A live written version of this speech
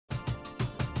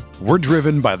We're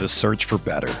driven by the search for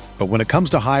better. But when it comes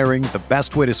to hiring, the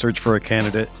best way to search for a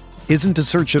candidate isn't to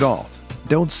search at all.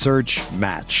 Don't search,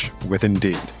 match with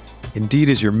Indeed. Indeed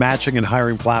is your matching and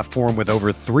hiring platform with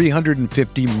over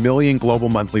 350 million global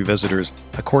monthly visitors,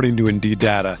 according to Indeed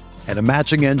data, and a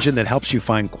matching engine that helps you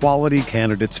find quality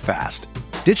candidates fast.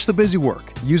 Ditch the busy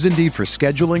work. Use Indeed for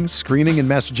scheduling, screening, and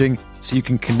messaging so you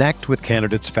can connect with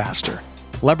candidates faster.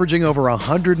 Leveraging over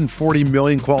 140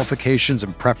 million qualifications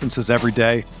and preferences every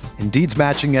day, Indeed's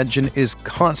matching engine is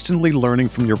constantly learning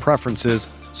from your preferences,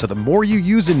 so the more you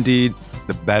use Indeed,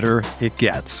 the better it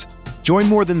gets. Join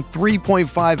more than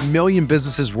 3.5 million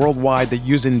businesses worldwide that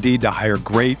use Indeed to hire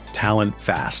great talent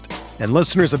fast. And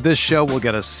listeners of this show will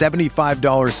get a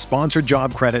 $75 sponsored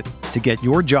job credit to get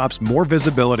your jobs more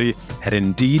visibility at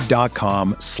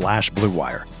Indeed.com/Blue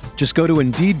Wire. Just go to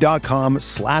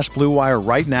Indeed.com/Blue Wire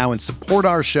right now and support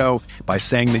our show by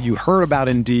saying that you heard about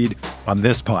Indeed on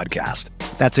this podcast.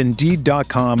 That's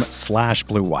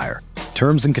Indeed.com/Blue Wire.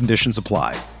 Terms and conditions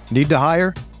apply. Need to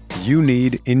hire? You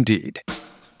need Indeed.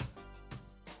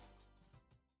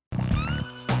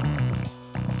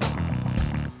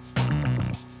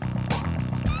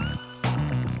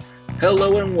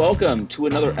 Hello and welcome to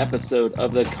another episode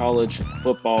of the College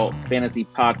Football Fantasy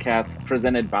Podcast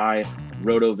presented by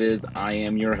RotoViz. I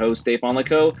am your host, Dave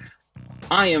Onlico.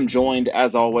 I am joined,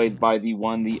 as always, by the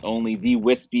one, the only, the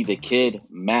wispy, the kid,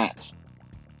 Matt.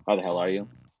 How the hell are you?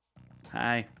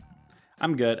 Hi,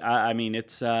 I'm good. I mean,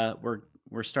 it's we're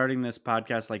starting this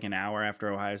podcast like an hour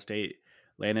after Ohio State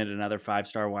landed another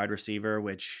 5-star wide receiver,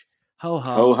 which ho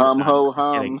hum, Ho hum, no, ho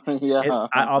I'm hum. Yeah.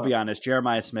 I'll be honest.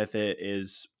 Jeremiah Smith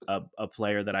is a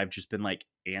player that I've just been like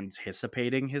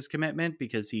anticipating his commitment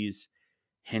because he's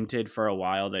hinted for a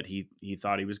while that he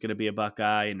thought he was going to be a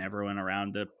Buckeye, and everyone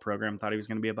around the program thought he was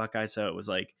going to be a Buckeye. So it was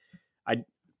like,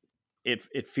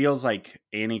 it feels like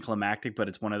anticlimactic, but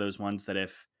it's one of those ones that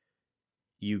if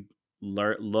you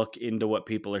look into what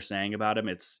people are saying about him,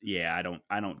 it's I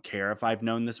don't care if I've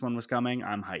known this one was coming.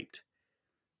 I'm hyped.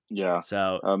 Yeah.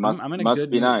 So I'm in a must good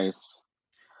be mood. Nice.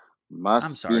 Must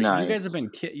I'm sorry. be nice.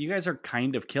 You guys are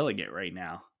kind of killing it right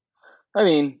now. I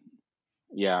mean,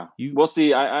 yeah. We'll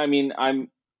see. I mean,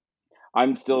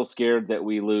 I'm still scared that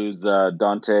we lose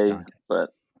Dante,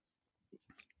 but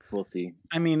we'll see.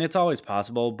 I mean, it's always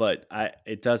possible, but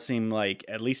it does seem like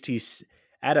at least he's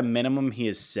at a minimum he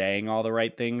is saying all the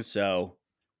right things, so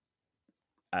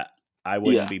I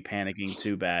wouldn't be panicking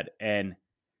too bad. And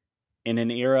in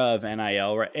an era of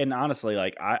NIL, and honestly,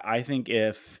 like I think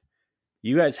if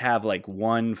you guys have like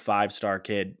one 5-star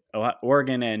kid,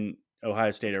 Oregon and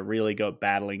Ohio State are really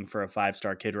battling for a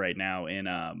 5-star kid right now in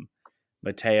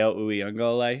Mateo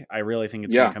Uyunglele. I really think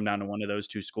it's going to come down to one of those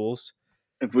two schools.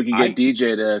 If we could get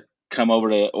DJ to come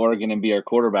over to Oregon and be our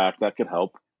quarterback, that could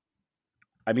help.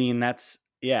 I mean, I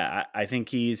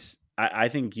think I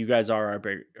think you guys are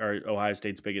our Ohio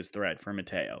State's biggest threat for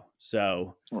Mateo.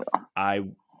 So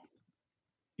that'll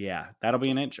be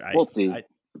an inch. We'll see.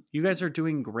 You guys are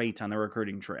doing great on the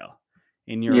recruiting trail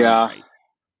in your own right.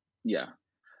 Yeah.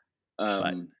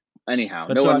 Anyhow,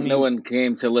 no one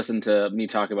came to listen to me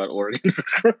talk about Oregon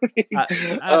recruiting.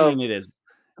 I mean, it is.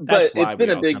 That's why it's been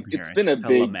a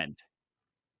big lament.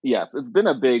 Yes, it's been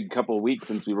a big couple of weeks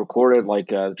since we recorded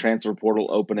like a transfer portal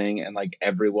opening and like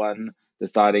everyone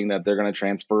deciding that they're going to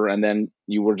transfer. And then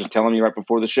you were just telling me right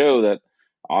before the show that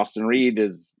Austin Reed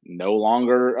is no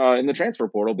longer in the transfer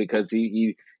portal because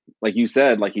he like you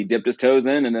said, like he dipped his toes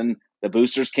in and then the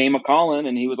boosters came a-calling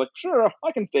and he was like, sure,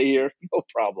 I can stay here. No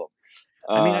problem.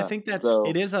 I mean, I think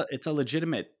it's a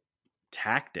legitimate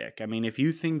tactic. I mean, if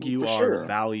you think you are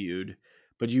valued,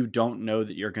 but you don't know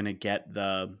that you're going to get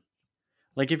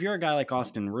like if you're a guy like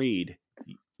Austin Reed,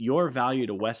 your value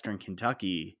to Western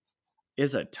Kentucky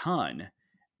is a ton.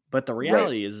 But the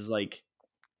reality is like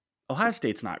Ohio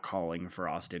State's not calling for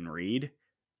Austin Reed.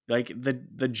 Like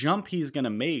the jump he's going to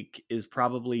make is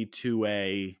probably to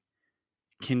a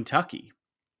Kentucky.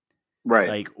 Right.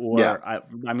 Like,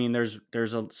 I mean, there's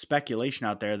a speculation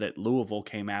out there that Louisville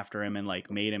came after him and like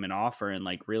made him an offer and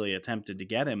like really attempted to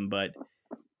get him. But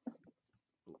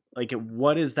like,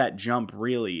 what is that jump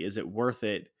really? Is it worth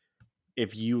it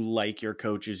if you like your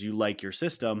coaches, you like your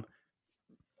system?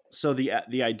 So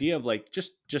the idea of like,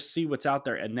 just see what's out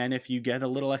there. And then if you get a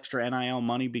little extra NIL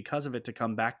money because of it to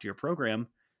come back to your program,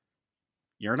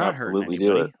 you're not hurting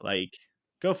anybody. Like,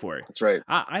 go for it. That's right.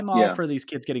 I'm all for these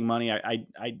kids getting money.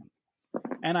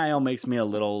 NIL makes me a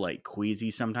little like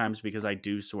queasy sometimes because I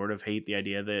do sort of hate the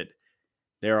idea that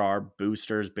there are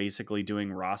boosters basically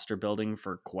doing roster building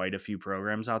for quite a few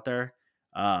programs out there.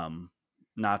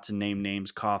 Not to name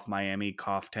names, cough Miami,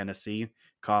 cough Tennessee,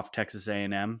 cough Texas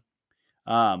A&M.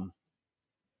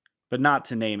 but not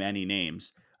to name any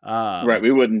names. Right,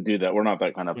 we wouldn't do that. We're not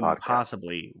that kind of And podcast.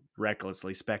 possibly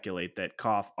recklessly speculate that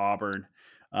Auburn.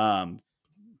 Um,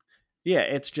 yeah,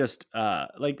 it's just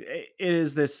like it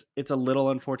is this. It's a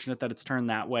little unfortunate that it's turned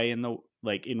that way in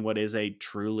in what is a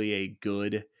truly a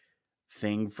good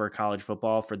thing for college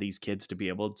football, for these kids to be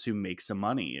able to make some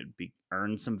money and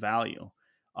earn some value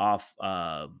off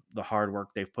the hard work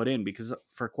they've put in, because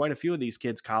for quite a few of these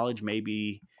kids, college may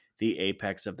be the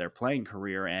apex of their playing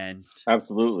career, and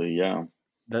Absolutely, yeah.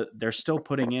 they're still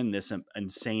putting in this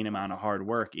insane amount of hard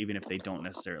work, even if they don't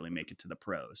necessarily make it to the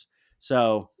pros.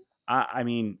 So, I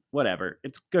mean, whatever.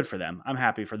 It's good for them. I'm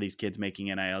happy for these kids making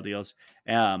NIL deals.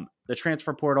 The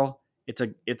transfer portal, it's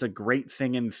a great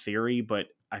thing in theory, but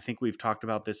I think we've talked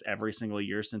about this every single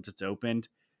year since it's opened.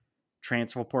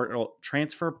 Transfer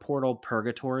portal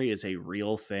purgatory is a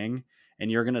real thing,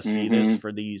 and you're going to see this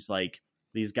for these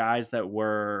guys that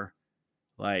were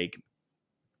like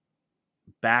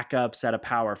backups at a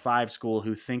Power 5 school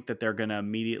who think that they're going to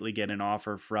immediately get an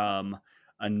offer from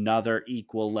another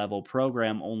equal level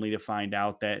program, only to find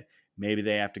out that maybe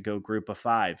they have to go Group of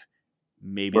 5,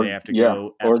 maybe they have to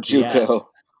go or FCS, JUCO,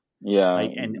 yeah,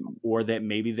 or that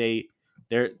maybe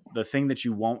they're the thing that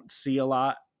you won't see a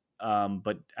lot,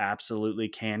 but absolutely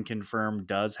can confirm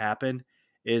does happen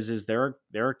is there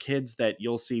are kids that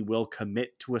you'll see will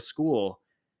commit to a school,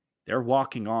 they're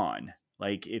walking on.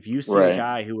 Like if you see a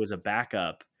guy who was a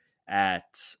backup at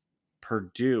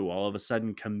Purdue all of a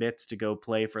sudden commits to go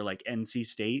play for like NC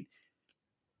State,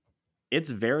 it's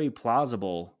very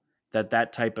plausible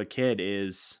that type of kid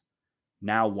is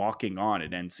now walking on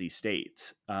at NC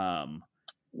State.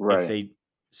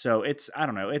 So I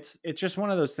don't know. It's just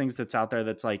one of those things that's out there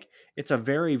that's like, it's a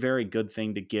very, very good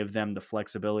thing to give them the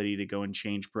flexibility to go and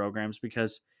change programs,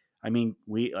 because I mean,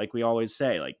 we always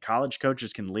say, like, college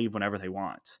coaches can leave whenever they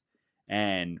want.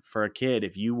 And for a kid,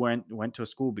 if you went to a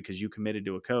school because you committed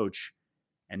to a coach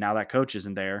and now that coach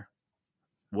isn't there,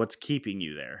 what's keeping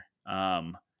you there?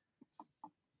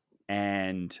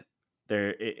 And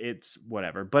it's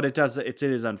whatever, but it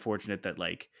is unfortunate that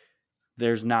like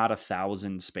there's not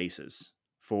 1,000 spaces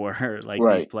for like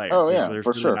these players. There's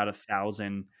really not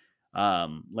 1,000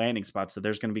 landing spots. So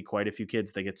there's going to be quite a few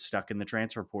kids that get stuck in the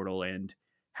transfer portal and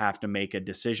have to make a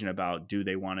decision about, do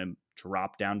they want to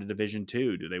drop down to Division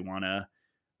II? Do they want to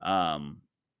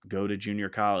go to junior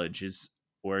college?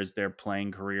 Or is their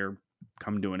playing career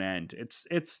come to an end?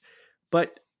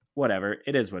 But whatever,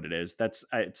 it is what it is.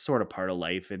 It's sort of part of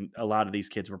life. And a lot of these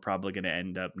kids were probably going to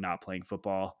end up not playing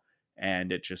football,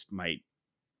 and it just might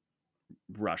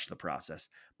rush the process.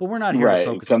 But we're not here to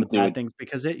focus on the bad things,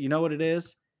 because you know what it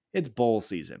is? It's bowl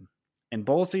season. And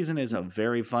bowl season is a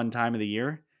very fun time of the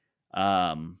year.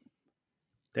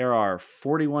 There are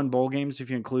 41 bowl games if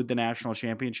you include the national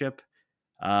championship.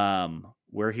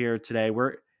 We're here today.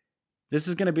 This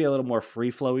is going to be a little more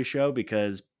free-flowy show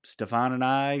because Stefan and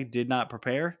I did not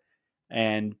prepare.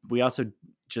 And we also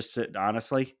just said,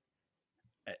 honestly,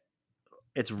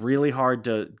 it's really hard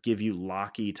to give you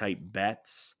locky type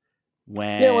bets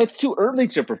when it's too early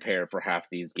to prepare for half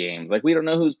these games. Like, we don't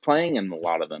know who's playing in a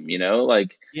lot of them,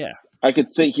 like, yeah, I could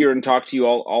sit here and talk to you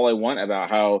all I want about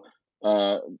how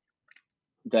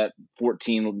that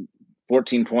 14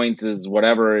 points is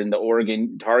whatever in the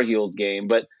Oregon Tar Heels game,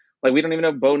 but like, we don't even know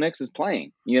if Bo Nix is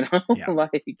playing, Yeah.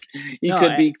 like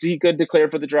he could declare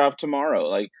for the draft tomorrow.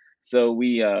 Like, so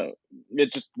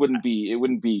it just wouldn't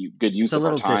be good use of our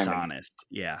time. It's a little dishonest.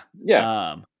 Yeah.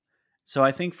 So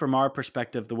I think from our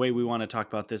perspective, the way we want to talk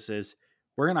about this is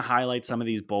we're going to highlight some of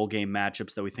these bowl game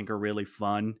matchups that we think are really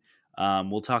fun.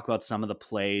 We'll talk about some of the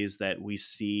plays that we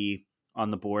see on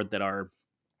the board that are,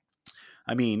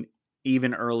 I mean,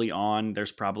 even early on,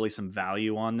 there's probably some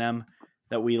value on them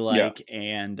that we like. Yeah.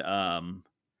 And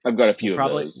I've got a few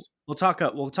of those. We'll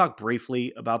talk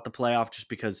briefly about the playoff, just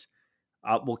because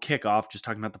we'll kick off just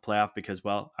talking about the playoff because,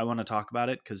 well, I want to talk about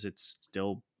it because it's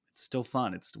still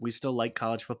fun. We still like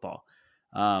college football.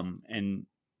 And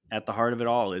at the heart of it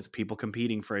all is people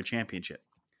competing for a championship.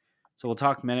 So we'll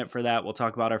talk a minute for that. We'll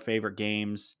talk about our favorite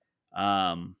games.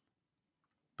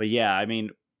 But yeah, I mean,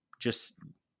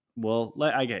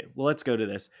 let's go to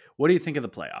this. What do you think of the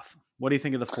playoff? What do you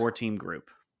think of the 4-team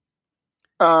group?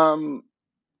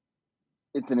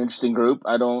 It's an interesting group.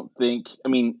 Obviously I don't think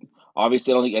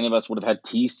any of us would have had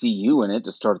TCU in it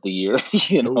to start the year.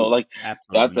 Absolutely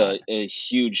that's not. a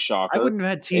huge shocker. I wouldn't have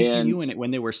had TCU in it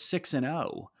when they were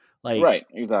 6-0. Like, right,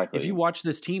 exactly. If you watch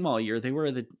this team all year, they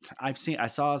were I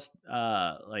saw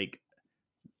like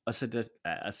a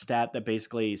stat that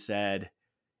basically said,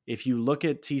 if you look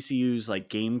at TCU's like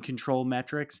game control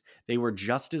metrics, they were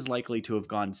just as likely to have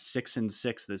gone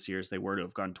 6-6 this year as they were to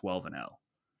have gone 12-0.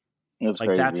 That's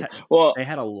Like crazy. Well, they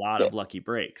had a lot yeah, of lucky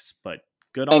breaks, but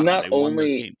good and on them. They won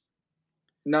those games.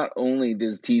 not only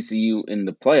does TCU in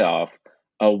the playoff,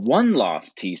 a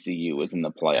one-loss TCU is in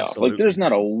the playoff. Like, there's Absolutely.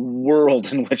 not a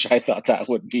world in which I thought that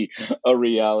would be a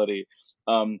reality.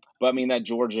 But I mean, that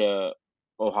Georgia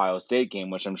Ohio State game,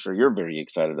 which I'm sure you're very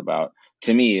excited about,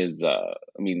 to me is, I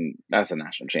mean, that's a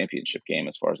national championship game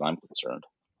as far as I'm concerned.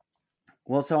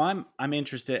 Well, so I'm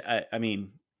interested. I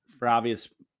mean, for obvious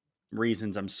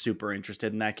reasons, I'm super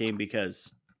interested in that game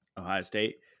because Ohio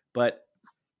State. But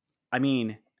I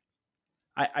mean,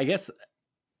 I guess,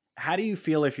 how do you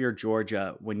feel if you're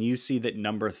Georgia when you see that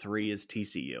number 3 is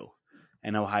TCU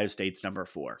and Ohio State's number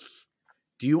 4?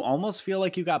 Do you almost feel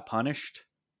like you got punished?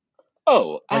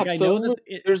 Oh, Like, I know that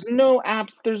absolutely.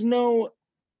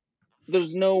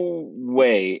 There's no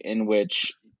way in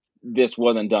which this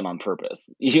wasn't done on purpose.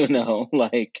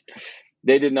 Like,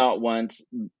 they did not want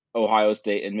Ohio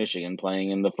State and Michigan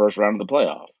playing in the first round of the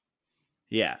playoff.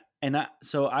 Yeah. And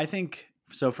so I think,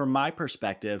 so from my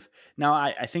perspective, now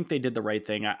I think they did the right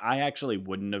thing. I actually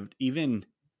wouldn't have, even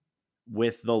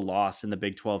with the loss in the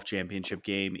Big 12 championship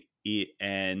game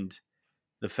and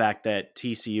the fact that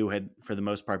TCU had, for the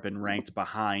most part, been ranked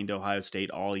behind Ohio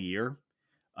State all year.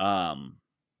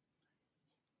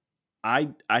 I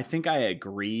think I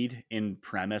agreed in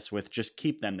premise with just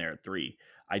keep them there at 3.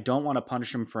 I don't want to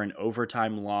punish them for an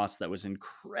overtime loss that was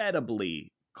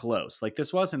incredibly close. Like,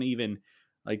 this wasn't even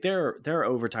like, there are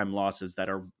overtime losses that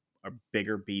are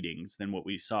bigger beatings than what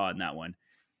we saw in that one.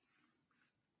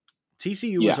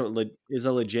 TCU Yeah, is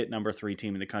a legit number 3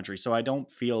 team in the country, so I don't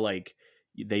feel like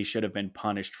they should have been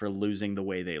punished for losing the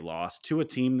way they lost to a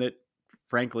team that,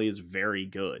 frankly, is very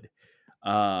good.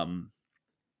 And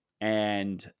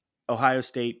Ohio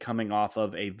State, coming off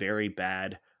of a very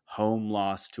bad home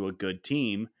loss to a good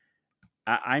team,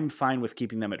 I'm fine with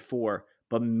keeping them at 4.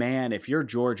 But man, if you're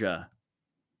Georgia,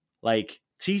 like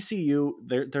TCU,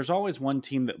 there's always one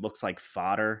team that looks like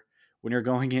fodder when you're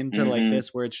going into like hmm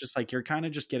this, where it's just like you're kind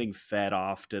of just getting fed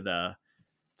off to the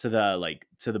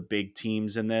big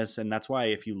teams in this. And that's why,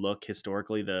 if you look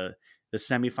historically, the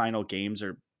semifinal games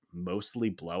are mostly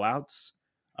blowouts.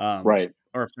 right.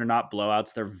 Or if they're not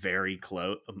blowouts, they're very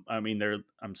close. I mean,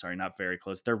 I'm sorry, not very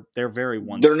close. They're very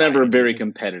They're never one-sided. very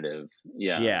competitive.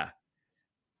 Yeah, Yeah.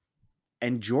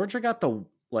 And Georgia got the,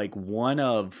 like, one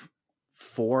of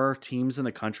 4 teams in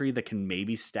the country that can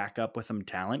maybe stack up with them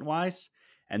talent-wise,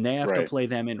 and they have to right. play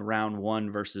them in round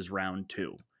 1 versus round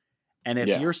 2. And if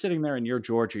Yeah, you're sitting there and you're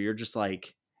Georgia, you're just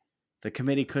like, the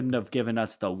committee couldn't have given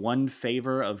us the one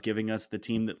favor of giving us the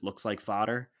team that looks like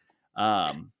fodder.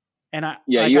 And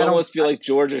yeah. I You don't. almost feel like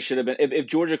Georgia should have been. If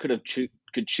Georgia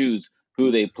could choose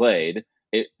who they played,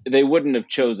 they wouldn't have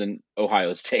chosen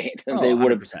Ohio State. Oh, They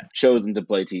would have 100%. chosen to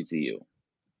play TCU.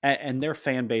 And their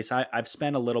fan base, I've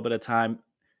spent a little bit of time,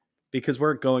 because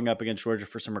we're going up against Georgia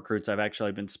for some recruits. I've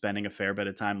actually been spending a fair bit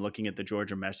of time looking at the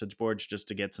Georgia message boards just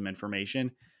to get some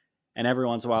information. And every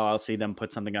once in a while, I'll see them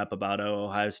put something up about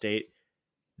Ohio State.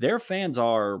 Their fans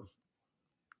are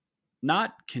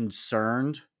not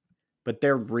concerned, but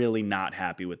they're really not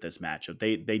happy with this matchup.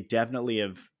 They definitely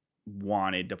have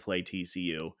wanted to play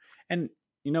TCU. And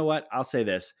you know what? I'll say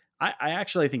this. I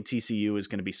actually think TCU is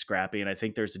going to be scrappy, and I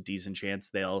think there's a decent chance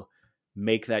they'll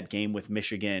make that game with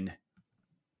Michigan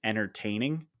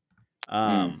entertaining.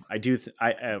 Mm,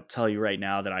 I'll tell you right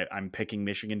now that I'm picking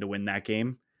Michigan to win that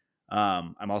game.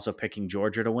 I'm also picking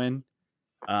Georgia to win.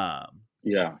 Um,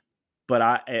 yeah. but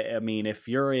I mean, if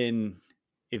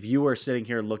you are sitting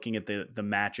here looking at the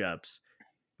matchups,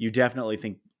 you definitely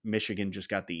think Michigan just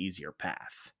got the easier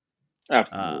path. Um,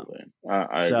 Absolutely.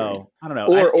 I agree. so I don't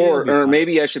know. It'll be Or fun.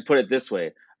 maybe I should put it this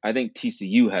way. I think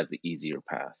TCU has the easier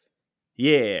path.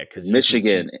 Yeah, because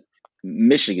Michigan,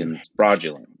 Michigan's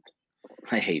fraudulent.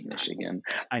 I hate Michigan.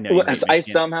 I know you hate I Michigan.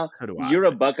 somehow, So do I. you're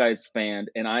a But Buckeyes fan,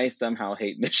 and I somehow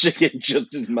hate Michigan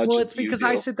just as much well, as it's you because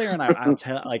I do. sit there and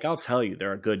I'll tell you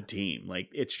they're a good team. Like,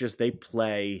 it's just they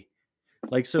play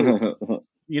like, so.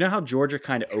 You know how Georgia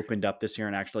kind of opened up this year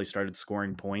and actually started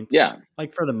scoring points, Yeah.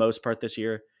 like, for the most part this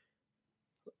year.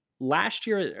 Last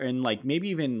year, and like maybe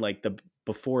even like the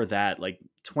before that, like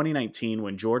 2019,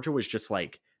 when Georgia was just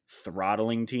like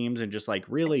throttling teams and just like,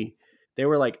 really, they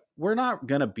were like, we're not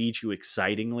gonna beat you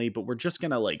excitingly, but we're just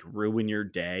gonna like ruin your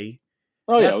day.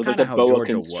 Oh yeah, it That's was like kind the of how boa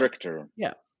Georgia was. constrictor.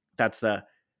 Yeah, that's the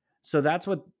so that's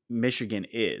what Michigan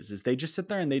is they just sit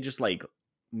there and they just like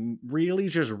really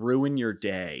just ruin your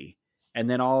day. And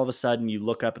then all of a sudden you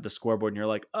look up at the scoreboard and you're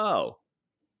like, oh,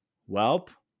 well,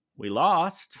 we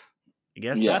lost. I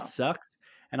guess that Yeah. sucks.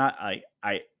 And I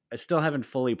still haven't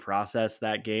fully processed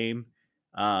that game.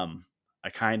 I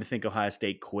kind of think Ohio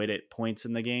State quit at points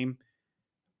in the game.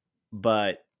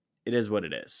 but it is what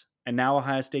it is. And now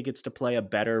Ohio State gets to play a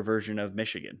better version of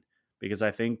Michigan, because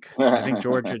I think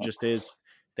Georgia just is.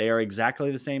 They are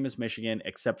exactly the same as Michigan,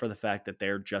 except for the fact that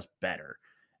they're just better.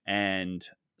 And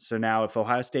so now if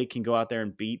Ohio State can go out there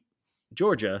and beat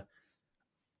Georgia,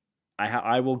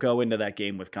 I will go into that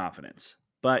game with confidence.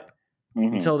 But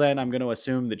until then, I'm going to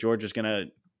assume that Georgia's going to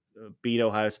beat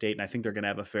Ohio State, and I think they're going to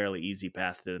have a fairly easy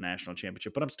path to the national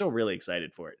championship. But I'm still really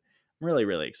excited for it. I'm really,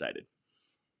 really excited.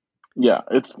 Yeah,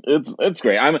 it's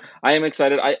great. I am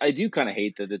excited. I do kind of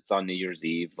hate that it's on New Year's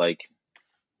Eve. Like,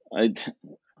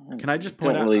 can I just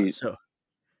point out? So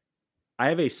I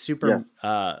have a super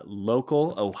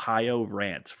local Ohio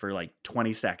rant for like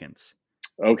 20 seconds.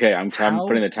 Okay, I'm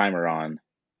putting the timer on.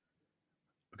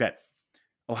 Okay.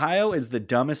 Ohio is the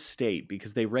dumbest state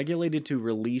because they regulated to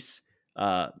release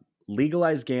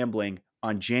legalized gambling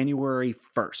on January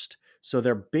 1st. So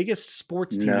their biggest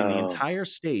sports team in the entire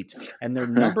state and their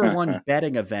number one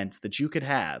betting event that you could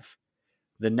have,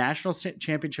 the national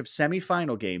championship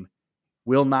semifinal game,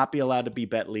 will not be allowed to be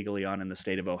bet legally on in the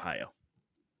state of Ohio.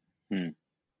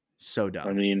 So dumb.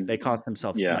 I mean, they cost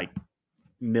themselves like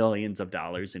millions of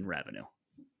dollars in revenue.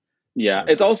 Yeah,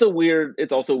 so it's also weird.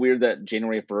 It's also weird that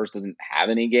January 1st doesn't have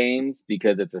any games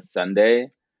because it's a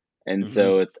Sunday, and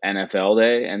so it's NFL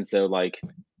Day, and so like,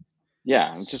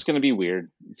 yeah, it's just going to be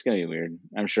weird. It's going to be weird.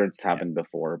 I'm sure it's happened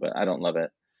before, but I don't love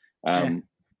it. All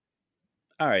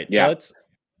right, yeah.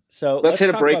 So let's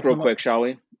hit a break real quick, shall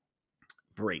we?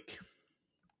 Break.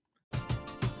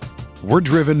 We're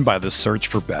driven by the search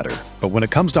for better, but when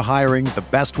it comes to hiring, the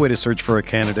best way to search for a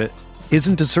candidate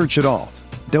isn't to search at all.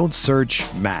 Don't search,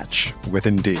 match with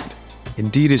Indeed.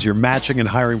 Indeed is your matching and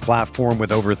hiring platform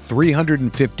with over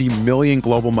 350 million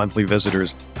global monthly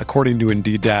visitors, according to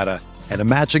Indeed data, and a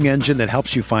matching engine that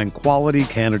helps you find quality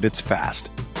candidates fast.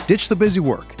 Ditch the busy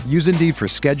work. Use Indeed for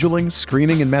scheduling,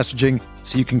 screening, and messaging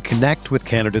so you can connect with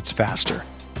candidates faster.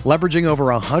 Leveraging over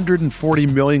 140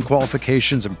 million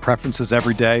qualifications and preferences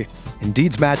every day,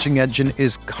 Indeed's matching engine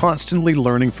is constantly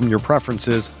learning from your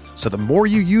preferences, so the more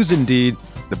you use Indeed,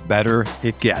 the better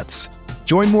it gets.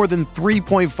 Join more than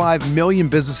 3.5 million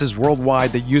businesses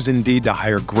worldwide that use Indeed to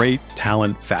hire great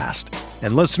talent fast.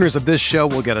 And listeners of this show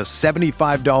will get a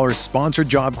 $75 sponsored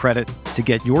job credit to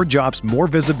get your jobs more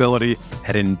visibility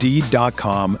at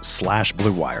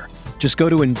Indeed.com/Blue Wire. Just go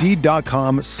to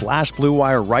Indeed.com/Blue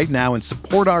Wire right now and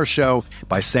support our show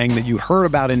by saying that you heard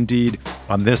about Indeed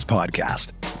on this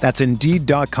podcast. That's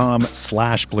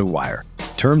Indeed.com/Blue Wire.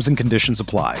 Terms and conditions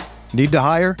apply. Need to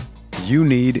hire? You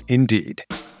need Indeed.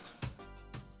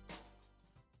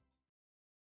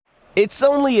 It's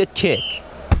only a kick,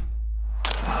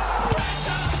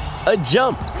 a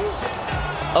jump,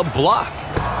 a block.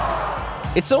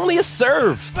 It's only a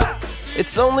serve.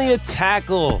 It's only a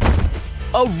tackle,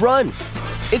 a run.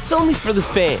 It's only for the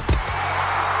fans.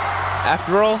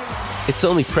 After all, it's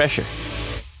only pressure.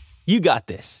 You got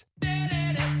this.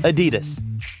 Adidas.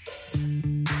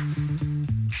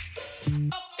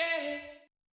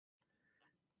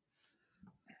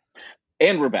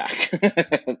 And we're back.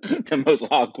 The most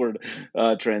awkward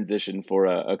transition for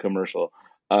a commercial.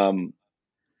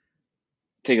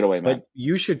 Take it away, Matt. But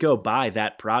you should go buy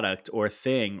that product or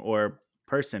thing or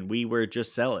person we were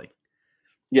just selling.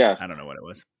 Yes. I don't know what it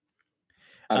was.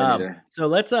 I don't either. So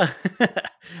let's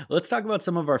talk about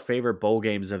some of our favorite bowl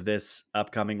games of this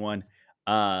upcoming one.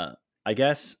 I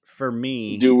guess for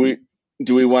me, do we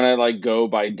want to like go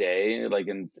by day, like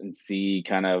and see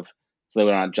kind of, so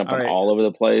we're not jumping all over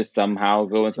the place, somehow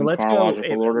go in some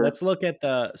chronological order? Let's look at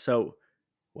the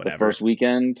first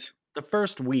weekend. The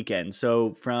first weekend.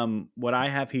 So from what I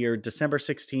have here, December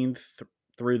 16th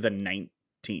through the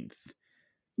 19th.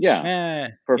 Yeah.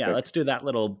 Perfect. Yeah, let's do that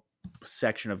little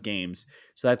section of games.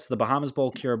 So that's the Bahamas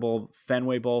Bowl, Cure Bowl,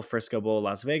 Fenway Bowl, Frisco Bowl,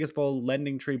 Las Vegas Bowl,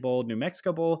 Lending Tree Bowl, New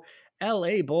Mexico Bowl,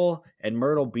 LA Bowl, and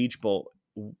Myrtle Beach Bowl.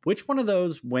 Which one of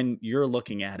those, when you're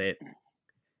looking at it,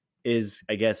 is,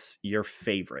 I guess, your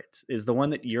favorite? Is the one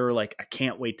that you're like, I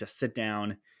can't wait to sit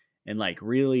down and like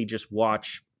really just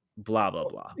watch blah, blah,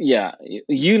 blah? Yeah.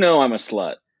 You know I'm a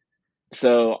slut.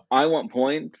 So I want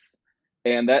points.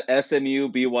 And that SMU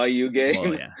BYU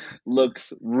game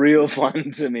looks real fun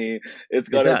to me. It's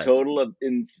got a total of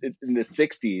in the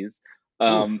 60s.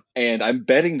 And I'm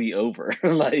betting the over.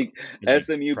 Like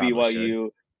SMU BYU.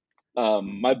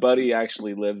 My buddy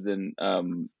actually lives in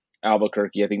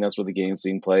Albuquerque. I think that's where the game's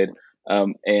being played.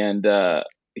 And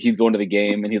he's going to the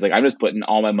game and he's like, I'm just putting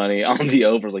all my money on the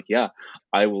over. I was like, yeah,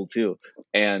 I will too.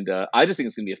 And I just think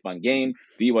it's going to be a fun game.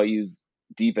 BYU's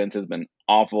defense has been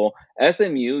awful.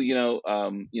 SMU,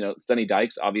 Sonny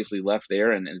Dykes obviously left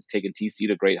there and has taken TCU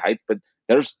to great heights, but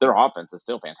their offense is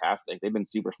still fantastic. They've been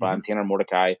super fun. Tanner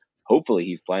Mordecai, hopefully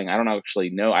he's playing. I don't actually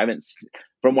know.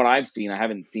 From what I've seen, I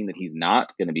haven't seen that he's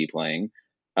not going to be playing.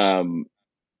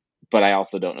 But I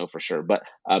also don't know for sure. But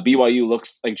BYU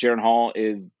looks like Jaron Hall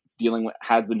has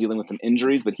been dealing with some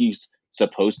injuries, but he's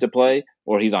supposed to play,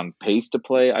 or he's on pace to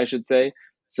play, I should say.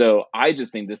 So I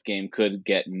just think this game could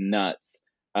get nuts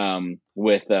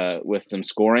with some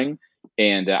scoring,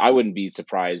 and I wouldn't be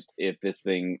surprised if this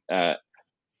thing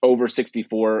over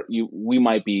 64. We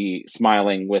might be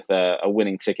smiling with a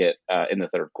winning ticket in the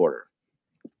third quarter.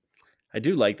 I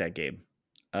do like that game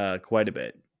quite a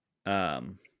bit.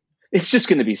 It's just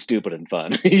going to be stupid and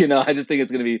fun. I just think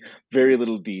it's going to be very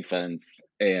little defense.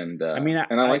 And I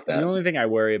like that. The only thing I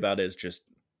worry about is just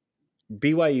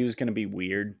BYU is going to be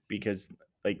weird because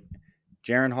like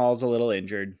Jaron Hall's a little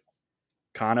injured.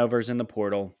 Conover's in the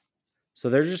portal. So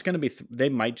they're just going to be, they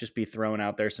might just be throwing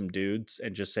out there some dudes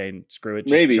and just saying, screw it,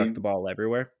 just chuck the ball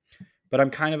everywhere. But I'm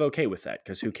kind of okay with that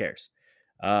because who cares?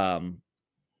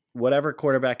 Whatever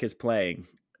quarterback is playing,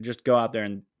 just go out there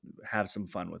and have some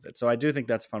fun with it. So I do think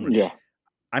that's fun. Yeah.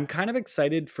 I'm kind of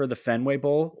excited for the Fenway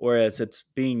Bowl, or as it's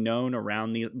being known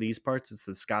around these parts, it's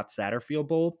the Scott Satterfield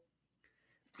Bowl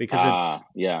because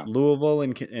it's Louisville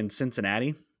and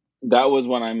Cincinnati. That was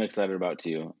one I'm excited about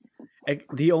too.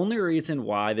 The only reason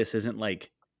why this isn't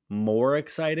like more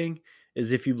exciting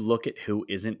is if you look at who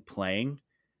isn't playing.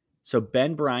 So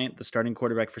Ben Bryant, the starting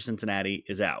quarterback for Cincinnati,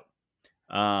 is out.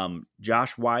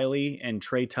 Josh Wiley and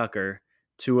Trey Tucker,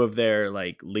 two of their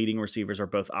like leading receivers, are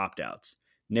both opt-outs.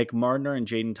 Nick Mardner and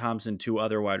Jaden Thompson, two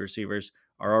other wide receivers,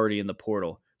 are already in the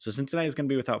portal. So Cincinnati is going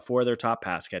to be without four of their top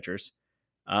pass catchers.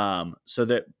 But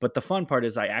the fun part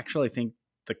is I actually think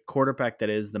the quarterback that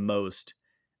is the most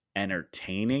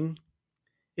entertaining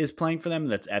is playing for them.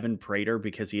 That's Evan Prater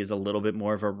because he is a little bit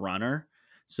more of a runner.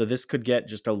 So this could get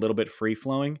just a little bit free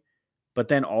flowing. But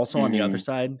then also on the other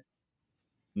side,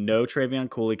 no Travion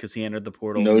Cooley because he entered the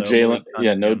portal. No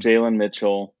Jalen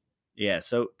Mitchell. Yeah,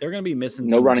 so they're going to be missing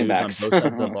no some running dudes backs on both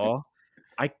sides of the ball.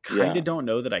 I kind of don't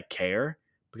know that I care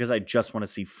because I just want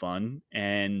to see fun.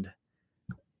 And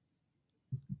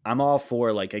I'm all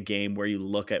for like a game where you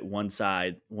look at one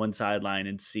sideline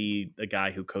and see the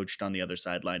guy who coached on the other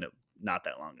sideline not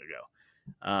that long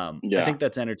ago. I think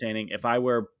that's entertaining. If I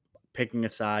were picking a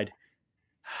side,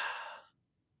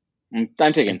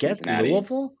 I'm taking Cincinnati.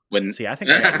 Louisville? I think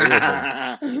I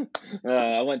got Louisville.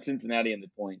 I went Cincinnati in the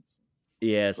points.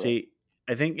 Yeah, see,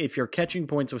 I think if you're catching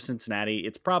points with Cincinnati,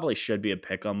 it's probably should be a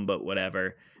pick 'em, but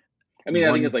whatever. I mean,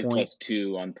 I think it's like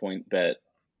 +2 on point bet.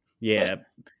 Yeah. But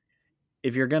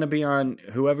if you're going to be on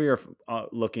whoever you're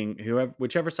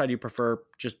whichever side you prefer,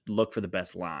 just look for the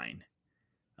best line.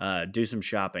 Do some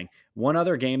shopping. One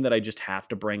other game that I just have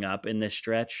to bring up in this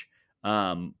stretch,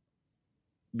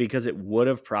 because it would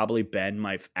have probably been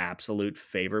my absolute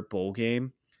favorite bowl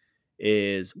game,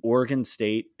 is Oregon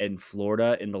State and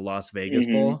Florida in the Las Vegas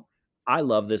Bowl. I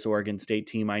love this Oregon State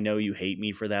team. I know you hate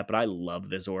me for that, but I love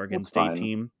this Oregon State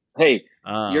team. Hey,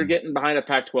 you're getting behind a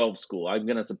Pac-12 school. I'm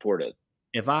going to support it.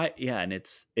 And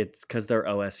it's because they're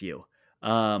OSU.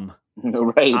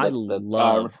 Right. I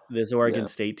love this Oregon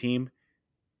State team.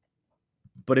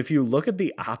 But if you look at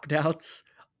the opt-outs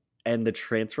and the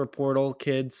transfer portal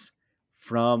kids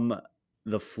from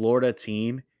the Florida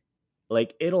team,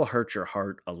 like it'll hurt your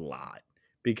heart a lot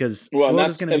because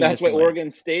Florida's going to be. That's why Oregon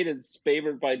State is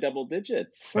favored by double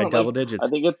digits. Double digits. I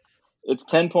think it's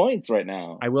 10 points right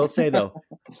now. I will say though,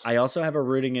 I also have a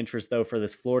rooting interest though for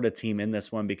this Florida team in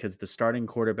this one because the starting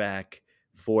quarterback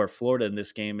for Florida in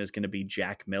this game is going to be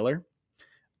Jack Miller.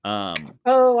 I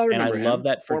remember and I him. love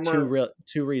that for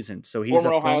two reasons. So he's a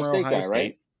former Ohio State guy,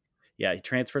 right? Yeah, he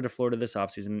transferred to Florida this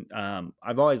offseason.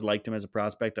 I've always liked him as a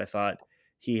prospect. I thought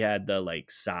he had the like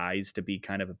size to be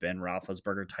kind of a Ben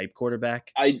Roethlisberger type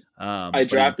quarterback. I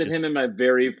drafted him in my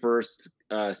very first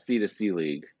C2C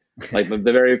league, like the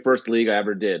very first league I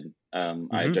ever did.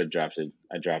 I drafted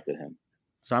him.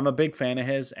 So I'm a big fan of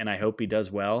his, and I hope he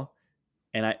does well.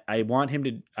 And I want him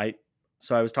to.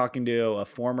 So I was talking to a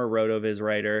former RotoViz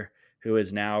writer who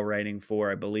is now writing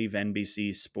for, I believe,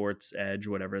 NBC Sports Edge,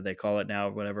 whatever they call it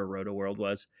now, whatever Roto World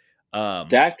was.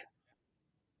 Jack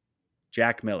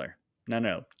Miller.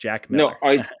 No, Jack Miller.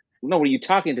 No, were you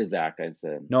talking to Zach? I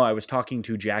said. No, I was talking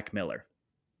to Jack Miller.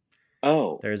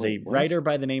 Oh. There's a writer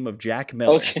by the name of Jack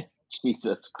Miller. Okay.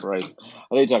 Jesus Christ.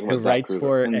 Are they talking about who writes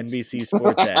for NBC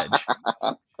Sports Edge.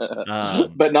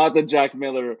 But not the Jack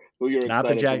Miller who you're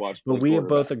excited to watch. But we have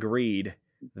both agreed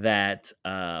that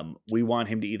we want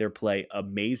him to either play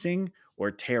amazing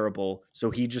or terrible. So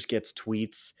he just gets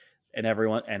tweets and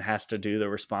everyone and has to do the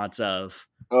response of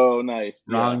 "Oh, nice,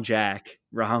 wrong Jack,"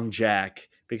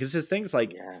 because his thing's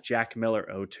like Yes. Jack Miller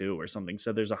 02 or something.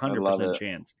 So there's a I love 100% it.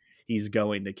 chance he's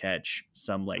going to catch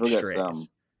some like He'll get strays. some.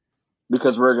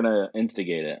 Because we're gonna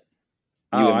instigate it.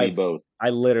 You Oh, and me both. I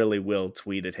literally will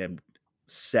tweet at him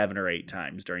 7 or 8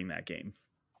 times during that game.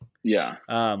 Yeah.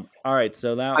 All right,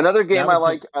 so now Another game I was the-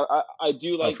 like. I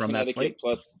do like from that slate? Connecticut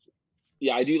plus.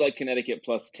 Yeah, I do like Connecticut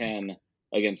plus 10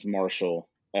 against Marshall.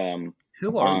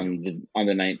 Who are you? on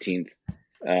the 19th?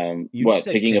 You what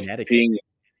said picking Connecticut.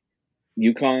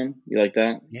 UConn? You like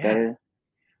that Yeah. better?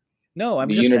 No, I'm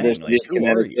The just saying, University like, of who are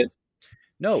you? Connecticut.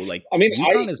 No, like, I mean,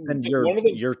 UConn has been one of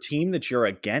the- your team that you're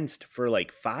against for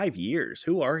like 5 years.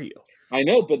 Who are you? I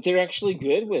know, but they're actually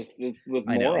good with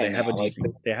I know Mora they have now.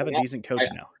 they have a decent coach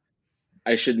now.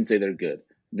 I shouldn't say they're good.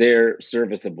 They're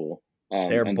serviceable.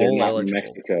 They're and bowl they're not eligible. in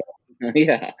Mexico.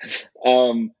 Yeah.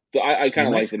 So I kind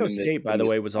of like them. Mexico State, by the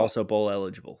way, was also bowl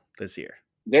eligible this year.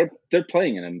 They're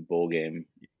playing in a bowl game.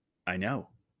 I know.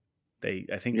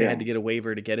 I think they had to get a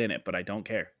waiver to get in it, but I don't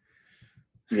care.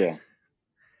 Yeah.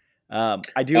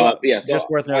 I do. So just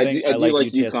worth noting. I do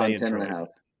like UTSA UConn and 10 Troy. and a half.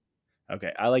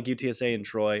 Okay, I like UTSA and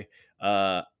Troy.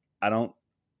 I don't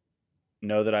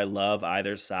know that I love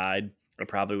either side. I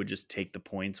probably would just take the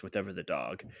points whatever the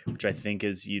dog, which I think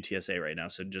is UTSA right now.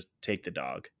 So just take the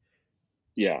dog.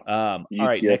 Yeah. All UTSA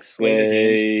right, next slate of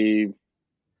games.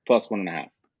 plus 1.5.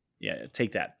 Yeah,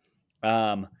 take that.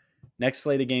 Next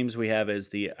slate of games we have is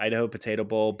the Idaho Potato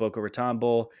Bowl, Boca Raton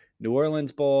Bowl, New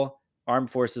Orleans Bowl, Armed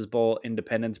Forces Bowl,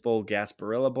 Independence Bowl,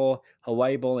 Gasparilla Bowl,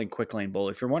 Hawaii Bowl, and Quick Lane Bowl.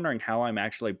 If you're wondering how I'm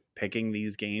actually picking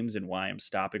these games and why I'm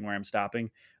stopping where I'm stopping,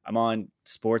 I'm on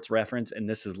Sports Reference, and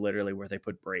this is literally where they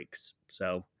put breaks.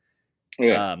 So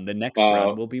the next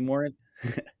run will be more.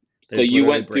 So you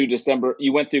went through December.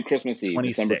 You went through Christmas Eve, 26th.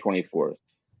 December 24th.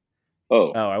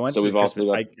 Oh, I went. So through we've Christmas.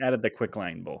 also I added the Quick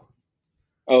Lane Bowl.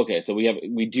 Okay, so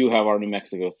we do have our New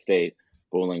Mexico State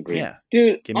Bowling Green. Yeah,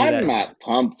 dude, I'm that. not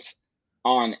pumped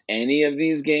on any of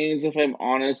these games, if I'm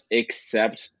honest,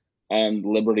 except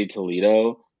Liberty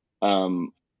Toledo.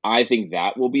 I think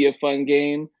that will be a fun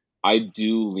game. I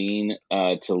do lean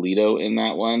Toledo in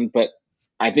that one, but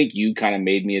I think you kind of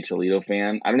made me a Toledo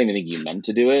fan. I don't even think you meant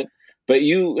to do it, but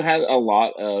you had a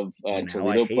lot of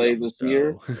Toledo plays this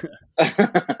year.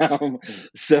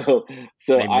 So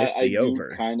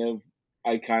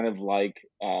I kind of like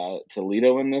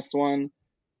Toledo in this one,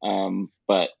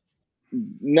 but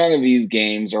none of these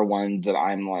games are ones that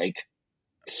I'm like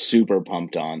super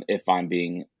pumped on. If I'm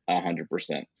being 100%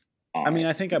 honest. I mean,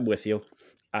 I think I'm with you.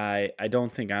 I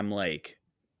don't think I'm like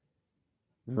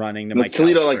running to my couch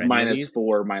Toledo for like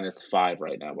 -4, -5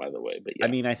 right now, by the way. But yeah. I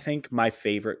mean, I think my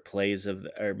favorite plays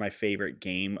or my favorite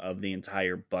game of the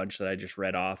entire bunch that I just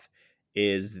read off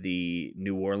is the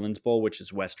New Orleans Bowl, which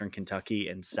is Western Kentucky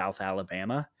and South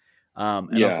Alabama.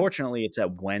 Unfortunately, it's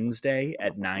at Wednesday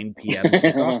at 9 p.m.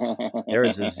 kickoff. There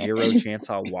is a 0 chance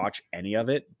I'll watch any of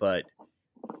it, but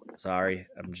sorry,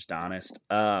 I'm just honest.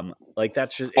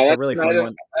 That's a really fun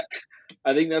one.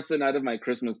 I think that's the night of my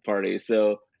Christmas party,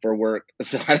 so for work.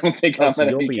 So I don't think I'm going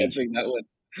to be catching that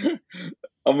one.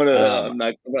 I'm going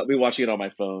to be watching it on my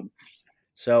phone.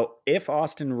 So if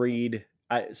Austin Reed,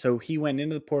 so he went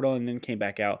into the portal and then came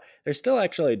back out, there's still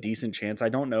actually a decent chance. I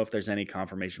don't know if there's any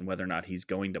confirmation whether or not he's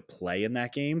going to play in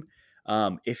that game.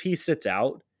 If he sits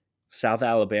out, South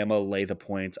Alabama lay the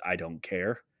points. I don't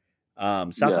care.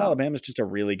 Alabama is just a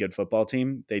really good football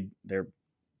team.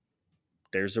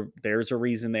 There's a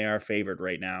reason they are favored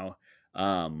right now.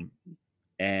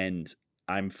 And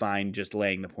I'm fine just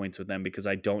laying the points with them because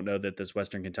I don't know that this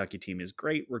Western Kentucky team is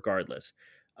great regardless.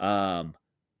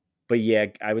 But yeah,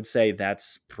 I would say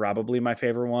that's probably my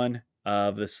favorite one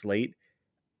of the slate.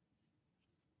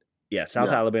 Yeah,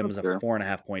 Alabama is a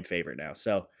 4.5 point favorite now.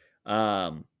 So,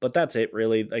 but that's it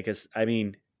really. I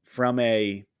mean, from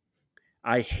a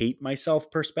I hate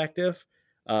myself perspective,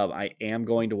 I am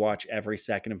going to watch every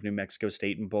second of New Mexico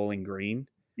State and Bowling Green.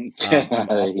 I'm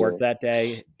off work that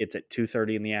day. It's at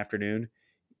 2:30 in the afternoon.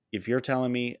 If you're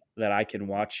telling me that I can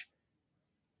watch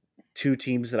 2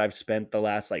 teams that I've spent the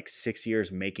last 6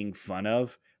 years making fun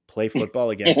of play football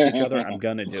against each other, I'm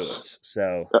gonna do it.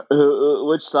 So,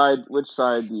 which side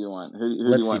do you want? Who do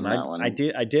you want in that one? I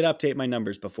did update my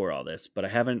numbers before all this, but I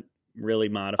haven't really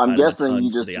modified. I'm guessing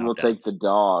you just will take the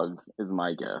dog. Is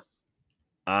my guess.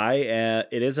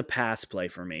 It is a pass play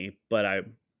for me, but I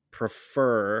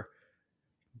prefer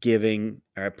taking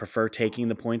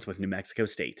the points with New Mexico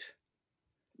State.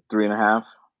 3.5.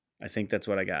 I think that's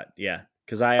what I got. Yeah,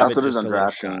 because I have it just a little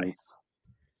shy.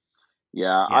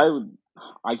 Yeah, I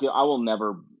will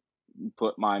never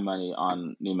put my money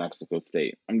on New Mexico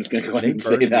State. I'm just going to go ahead and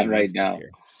say that right now.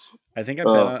 I think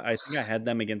I think I had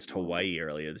them against Hawaii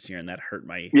earlier this year, and that hurt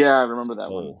my Yeah, I remember that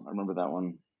soul. one. I remember that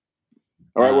one.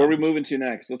 All right, where are we moving to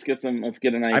next? Let's get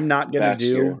a nice I'm not going to batch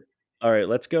here. All right,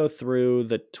 let's go through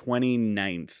the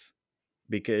 29th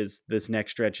because this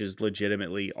next stretch is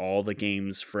legitimately all the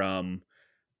games from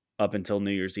up until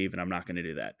New Year's Eve, and I'm not going to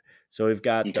do that. So we've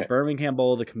got the Birmingham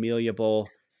Bowl, the Camellia Bowl,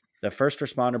 the First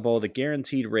Responder Bowl, the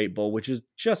Guaranteed Rate Bowl, which is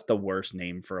just the worst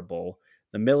name for a bowl,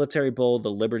 the Military Bowl,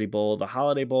 the Liberty Bowl, the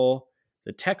Holiday Bowl,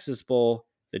 the Texas Bowl,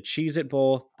 the Cheez-It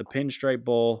Bowl, the Pinstripe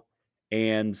Bowl,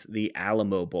 and the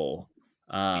Alamo Bowl.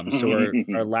 So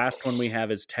our last one we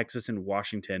have is Texas and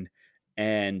Washington,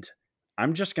 and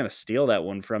I'm just going to steal that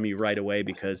one from you right away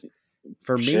because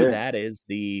for me, that is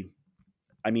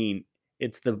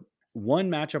it's the one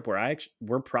matchup where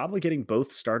we're probably getting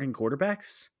both starting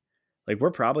quarterbacks. Like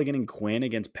we're probably getting Quinn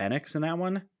against Penix in that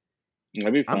one.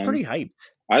 That'd be fun. I'm pretty hyped.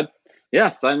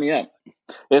 Sign me up.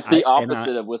 It's the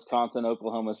opposite of Wisconsin,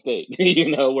 Oklahoma State.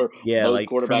 Where both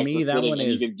quarterbacks for me, are that sitting one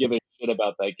and is, you can give a shit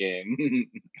about that game.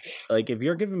 Like if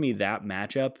you're giving me that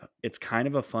matchup, it's kind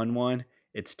of a fun one.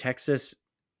 It's Texas.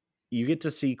 You get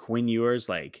to see Quinn Ewers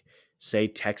say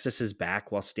Texas is back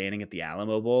while standing at the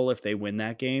Alamo Bowl if they win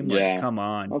that game. Like, come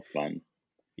on. That's fun.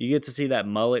 You get to see that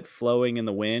mullet flowing in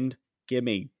the wind. Give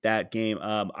me that game.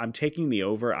 I'm taking the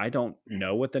over. I don't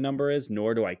know what the number is,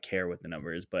 nor do I care what the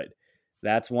number is, but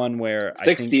that's one where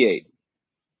 68.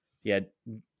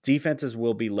 Defenses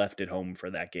will be left at home for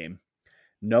that game.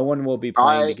 No one will be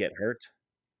playing to get hurt.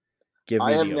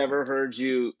 I've never heard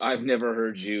you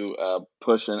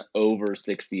push an over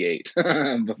 68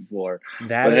 before.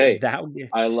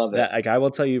 I love it. I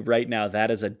will tell you right now,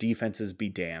 that is a defenses be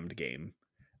damned game.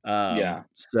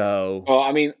 So, well,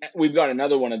 I mean, we've got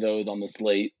another one of those on the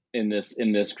slate in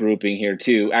this grouping here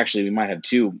too. Actually, we might have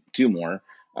two more.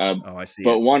 I see.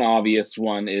 But one obvious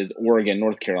one is Oregon,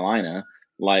 North Carolina.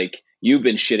 Like you've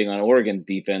been shitting on Oregon's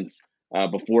defense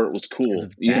before it was cool.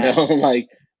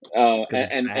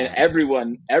 And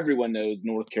everyone knows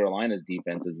North Carolina's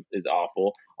defense is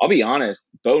awful. I'll be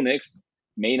honest, Bo Nix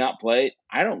may not play.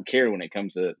 I don't care when it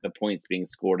comes to the points being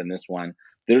scored in this one.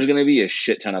 There's going to be a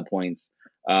shit ton of points.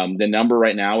 The number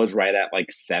right now is right at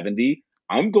 70.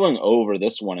 I'm going over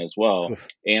this one as well. Oof.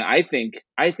 And I think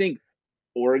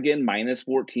Oregon minus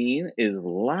 14 is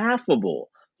laughable.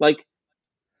 Like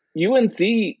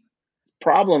UNC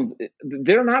problems,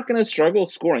 they're not going to struggle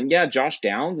scoring. Yeah, Josh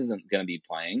Downs isn't going to be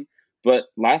playing, but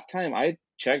last time I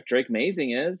checked, Drake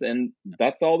Mazing is, and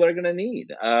that's all they're going to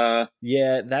need. That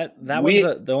one's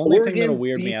the only Oregon's thing that'll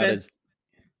weird me out is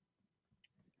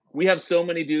we have so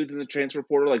many dudes in the transfer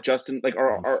portal, like Justin, like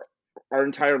our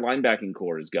entire linebacking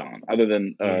core is gone, other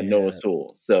than Noah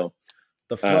Sewell. So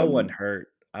the flow one hurt.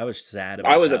 I was sad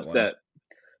about. I was upset,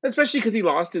 especially because he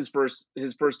lost his first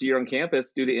year on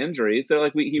campus due to injury. So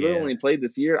he really only played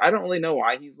this year. I don't really know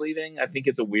why he's leaving. I think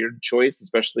it's a weird choice,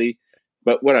 especially.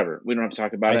 But whatever, we don't have to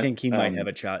talk about it. I think he might have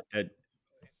a shot.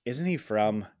 Isn't he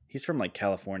from? He's from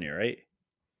California, right?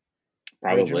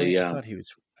 Probably, originally? yeah.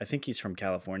 I think he's from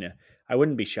California. I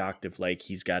wouldn't be shocked if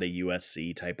he's got a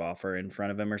USC type offer in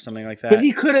front of him or something like that. But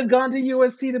he could have gone to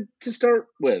USC to start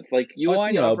with. USC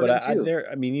I know, but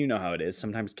you know how it is.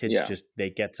 Sometimes kids they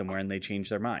get somewhere and they change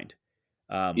their mind.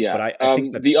 But I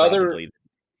think that's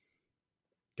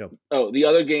Go. Oh, the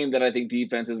other game that I think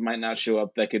defenses might not show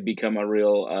up that could become a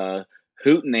real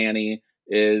hootenanny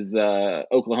is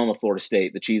Oklahoma, Florida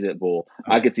State, the Cheez-It Bowl.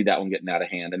 I could see that one getting out of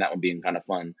hand and that one being kind of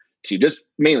fun too, just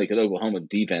mainly because Oklahoma's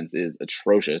defense is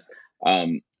atrocious.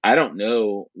 I don't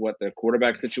know what their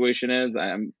quarterback situation is.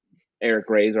 Eric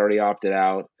Ray's already opted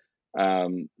out.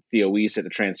 Theo Weiss at the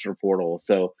transfer portal.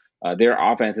 So their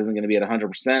offense isn't going to be at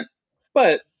 100%,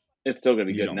 but it's still going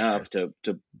to be good enough to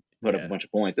put up a bunch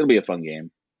of points. It'll be a fun game.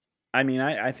 I mean,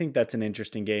 I think that's an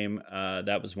interesting game.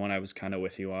 That was one I was kind of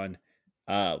with you on.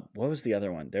 What was the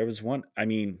other one? There was one. I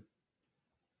mean,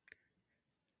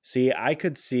 I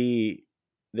could see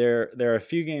there are a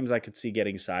few games I could see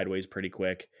getting sideways pretty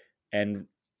quick, and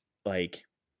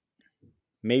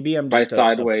maybe I'm just by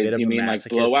sideways. You mean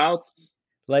blowouts?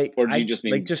 Or do you just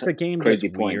mean just the game gets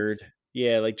weird?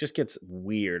 Yeah, just gets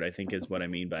weird. I think is what I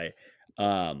mean by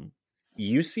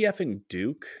UCF and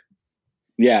Duke.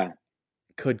 Yeah,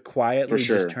 could quietly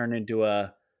just turn into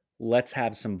a let's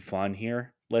have some fun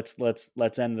here. Let's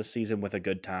end the season with a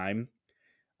good time.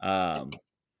 UCF,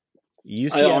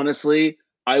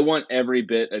 I want every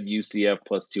bit of UCF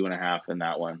plus 2.5 in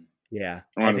that one. Yeah,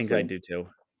 honestly. I think I do too.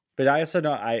 But I also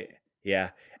don't.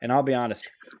 And I'll be honest.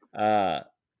 Let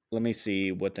me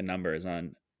see what the number is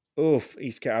on. Oof,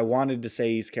 I wanted to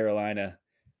say East Carolina,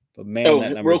 but man,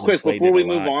 that number real quick before we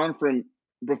move on from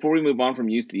before we move on from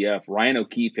UCF, Ryan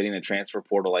O'Keefe hitting the transfer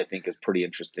portal, I think, is pretty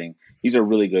interesting. He's a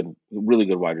really good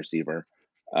wide receiver.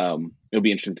 It'll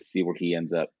be interesting to see where he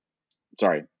ends up.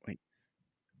 Sorry. Wait.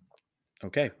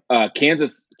 Okay.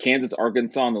 Kansas,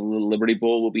 Arkansas, and the Liberty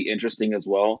Bowl will be interesting as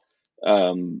well.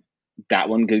 That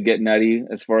one could get nutty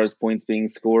as far as points being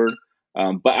scored.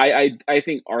 But I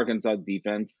think Arkansas's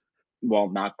defense, while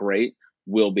not great,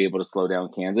 will be able to slow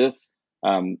down Kansas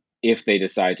if they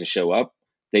decide to show up.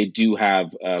 They do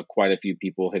have quite a few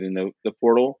people hitting the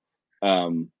portal.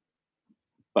 But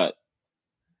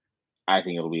I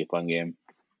think it'll be a fun game.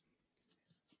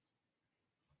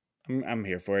 I'm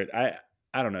here for it.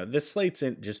 I don't know. This slate's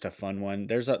just a fun one.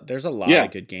 There's a lot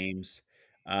of good games.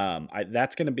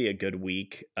 That's going to be a good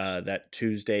week. That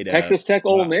Tuesday to Texas Tech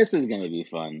Ole Miss is going to be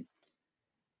fun.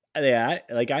 Yeah,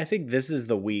 I think this is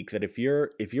the week that if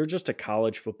you're just a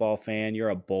college football fan, you're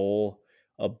a bowl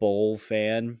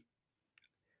fan,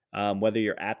 whether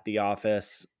you're at the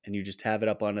office and you just have it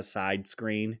up on a side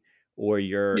screen or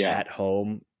you're at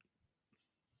home.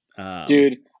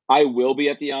 Dude, I will be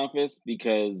at the office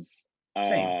because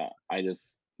I'm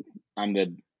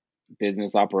the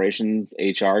business operations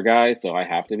HR guy, so I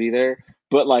have to be there.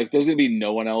 But there's gonna be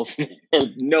no one else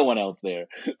there.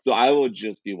 So I will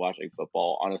just be watching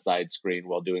football on a side screen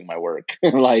while doing my work.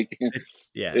 It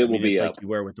will be like you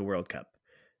were with the World Cup.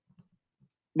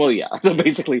 Well, yeah. So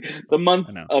basically, the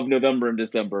months of November and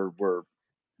December were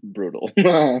brutal.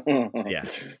 Yeah.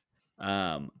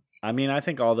 I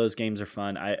think all those games are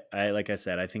fun. I like I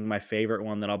said, I think my favorite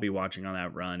one that I'll be watching on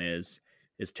that run is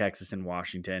Texas and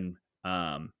Washington.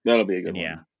 That'll be a good one.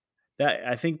 Yeah.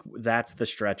 I think that's the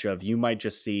stretch of you might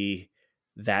just see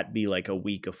that be like a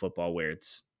week of football where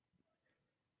it's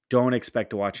don't expect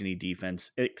to watch any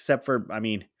defense except for,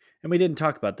 and we didn't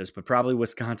talk about this, but probably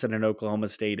Wisconsin and Oklahoma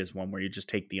State is one where you just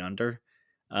take the under.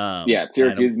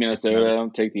 Syracuse, Minnesota,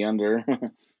 take the under.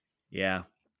 Yeah.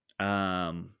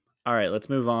 All right, let's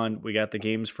move on. We got the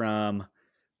games from,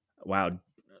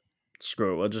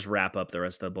 screw it. We'll just wrap up the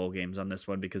rest of the bowl games on this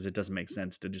one because it doesn't make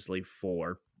sense to just leave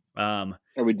 4.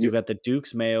 You've got the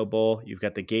Duke's Mayo Bowl, you've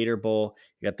got the Gator Bowl,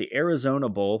 you got the Arizona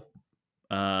Bowl,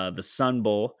 the Sun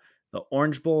Bowl, the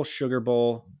Orange Bowl, Sugar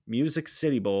Bowl, Music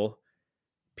City Bowl,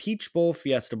 Peach Bowl,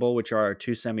 Fiesta Bowl, which are our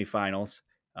 2 semifinals,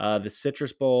 the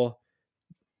Citrus Bowl,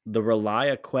 the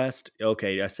Relia Quest.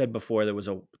 Okay, I said before there was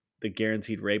the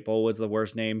Guaranteed Rate Bowl was the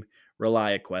worst name.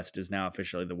 Relia Quest is now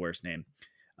officially the worst name.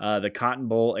 The Cotton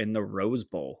Bowl and the Rose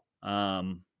Bowl.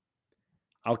 I'll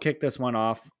kick this one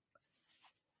off.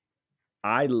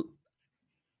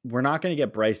 We're not going to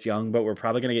get Bryce Young, but we're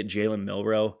probably going to get Jalen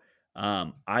Milroe.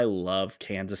 I love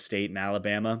Kansas State and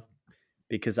Alabama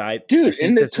because and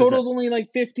the total's only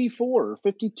 54,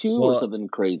 52 or something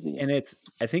crazy. And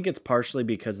I think it's partially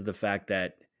because of the fact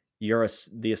that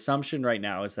the assumption right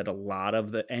now is that a lot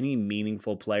of any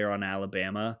meaningful player on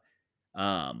Alabama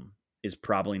is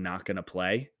probably not going to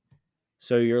play.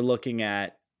 So you're looking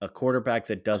at a quarterback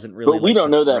that doesn't really. But we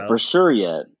don't know that for sure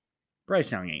yet.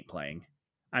 Bryce Young ain't playing.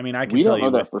 I can we tell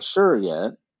don't know that for sure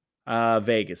yet.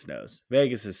 Vegas knows.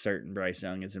 Vegas is certain Bryce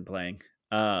Young isn't playing.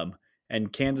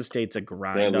 And Kansas State's a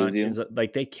grind on.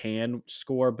 They can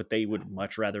score, but they would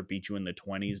much rather beat you in the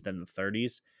 20s than the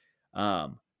 30s.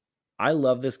 I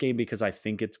love this game because I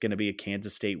think it's going to be a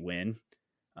Kansas State win.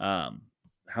 How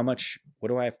much? What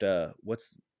do I have to?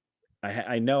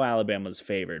 I know Alabama's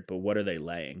favored, but what are they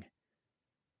laying?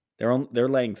 They're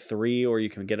laying 3, or you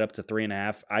can get up to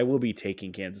 3.5. I will be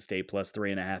taking Kansas State plus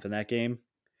 3.5 in that game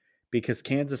because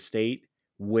Kansas State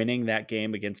winning that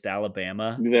game against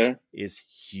Alabama is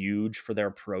huge for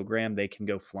their program. They can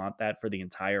go flaunt that for the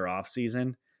entire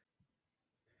offseason.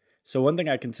 So one thing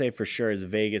I can say for sure is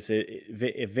Vegas.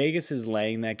 If Vegas is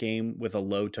laying that game with a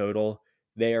low total,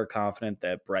 they are confident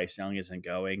that Bryce Young isn't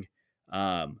going.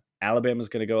 Alabama's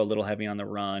going to go a little heavy on the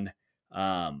run,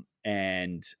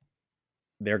 and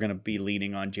they're going to be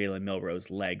leaning on Jalen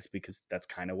Milroe's legs because that's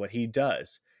kind of what he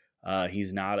does.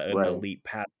 He's not an elite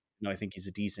pass. No, I think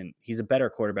he's a better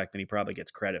quarterback than he probably gets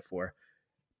credit for.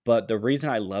 But the reason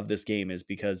I love this game is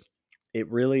because it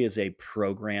really is a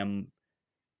program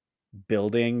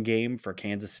building game for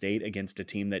Kansas State against a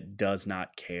team that does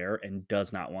not care and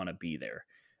does not want to be there.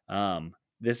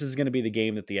 This is going to be the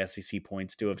game that the SEC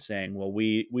points to of saying, well,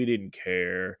 we didn't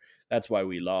care. That's why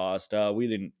we lost. You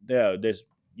didn't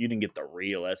get the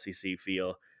real SEC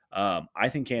feel. I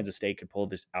think Kansas State could pull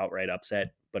this outright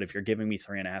upset, but if you're giving me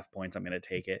 3.5 points, I'm going to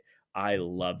take it. I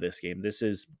love this game. This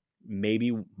is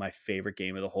maybe my favorite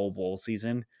game of the whole bowl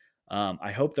season.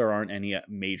 I hope there aren't any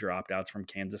major opt-outs from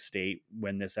Kansas State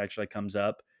when this actually comes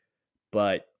up,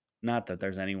 but not that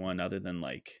there's anyone other than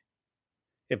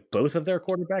if both of their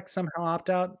quarterbacks somehow opt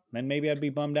out, then maybe I'd be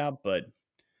bummed out. But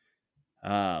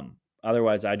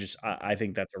otherwise, I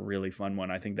think that's a really fun one.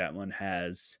 I think that one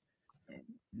has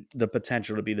the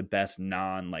potential to be the best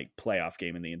playoff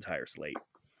game in the entire slate.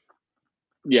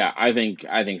 Yeah, I think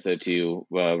so too.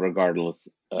 Regardless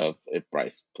of if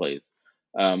Bryce plays,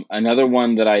 another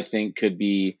one that I think could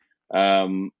be,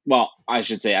 well, I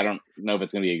should say I don't know if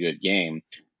it's going to be a good game,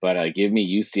 but give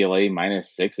me UCLA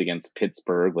 -6 against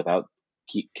Pittsburgh without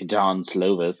Kedon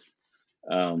Slovis.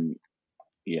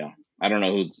 Yeah, I don't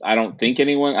know I don't think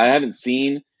anyone. I haven't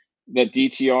seen that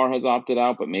DTR has opted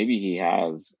out, but maybe he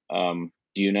has.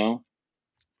 Do you know?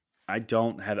 I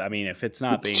don't have. I mean, if it's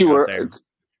not It's being out too there,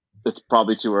 it's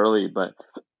probably too early, but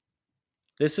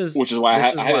which is why I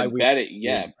haven't bet it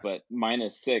yet. But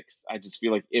 -6, I just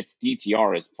feel like if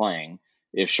DTR is playing,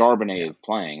 if Charbonnet is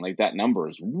playing, like that number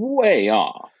is way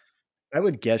off. I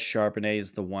would guess Charbonnet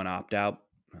is the one opt out.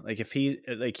 Like if he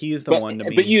is the one to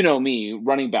me. But you know me,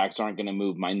 running backs aren't going to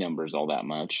move my numbers all that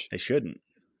much. They shouldn't.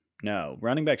 No,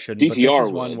 running back shouldn't. DTR but this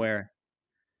is would. one where,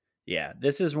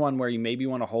 this is one where you maybe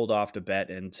want to hold off to bet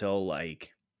until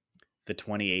like the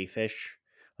 28th ish.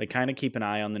 Like kind of keep an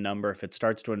eye on the number. If it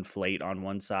starts to inflate on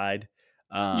one side,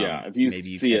 if you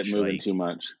see it moving too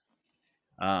much.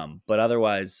 But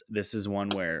otherwise, this is one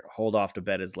where hold off to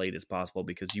bet as late as possible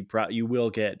because you will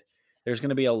get. There's going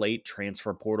to be a late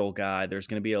transfer portal guy. There's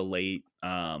going to be a late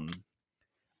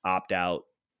opt out,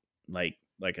 like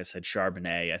I said,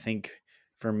 Charbonnet. I think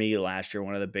for me last year,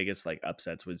 one of the biggest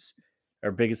upsets was, or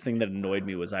biggest thing that annoyed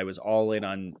me was I was all in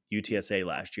on UTSA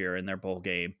last year in their bowl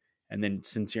game, and then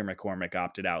Sincere McCormick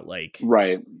opted out like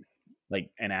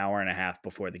an hour and a half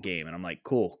before the game, and I'm like,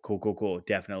 cool.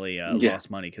 Definitely lost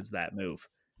money because of that move.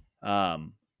 But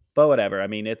whatever. I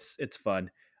mean, it's fun.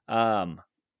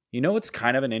 It's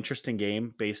kind of an interesting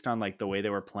game based on like the way they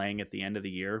were playing at the end of the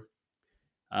year.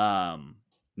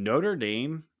 Notre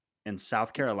Dame and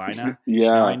South Carolina.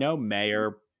 Yeah. Now, I know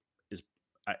Mayer is.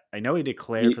 I know he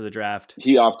declared for the draft.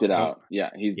 He opted out. Yeah,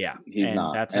 he's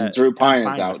not. And Drew Pine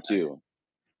is out too.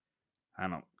 I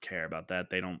don't care about that.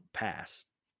 They don't pass.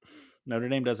 Notre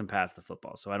Dame doesn't pass the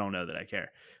football, so I don't know that I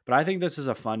care. But I think this is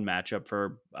a fun matchup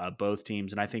for both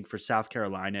teams, and I think for South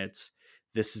Carolina,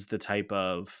 this is the type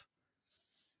of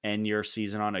end your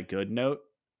season on a good note.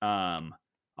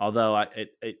 Although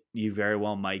you very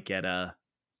well might get a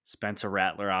Spencer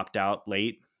Rattler opt out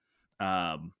late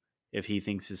if he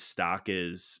thinks his stock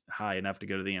is high enough to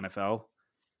go to the NFL.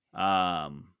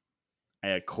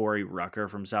 Corey Rucker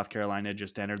from South Carolina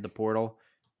just entered the portal,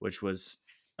 which was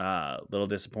a little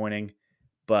disappointing.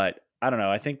 But I don't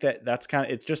know. I think that's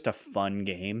it's just a fun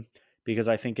game because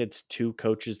I think it's two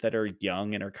coaches that are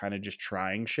young and are kind of just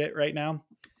trying shit right now.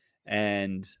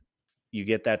 And you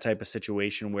get that type of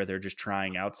situation where they're just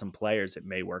trying out some players. It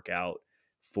may work out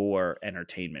for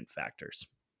entertainment factors.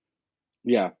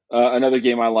 Yeah. Another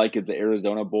game I like is the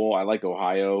Arizona Bowl. I like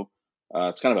Ohio.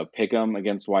 It's kind of a pick 'em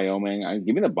against Wyoming.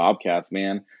 Give me the Bobcats,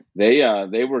 man.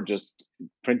 They were just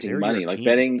printing money, like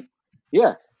betting.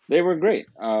 Yeah, they were great.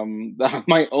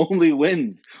 My only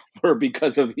wins were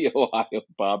because of the Ohio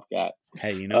Bobcats.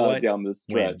 Hey, you know what? Down this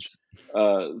stretch.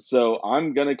 So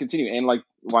I'm gonna continue. And like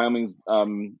Wyoming's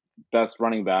best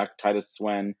running back, Titus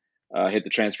Swen, hit the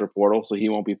transfer portal, so he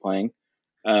won't be playing.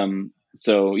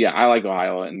 So yeah, I like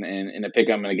Ohio and a pick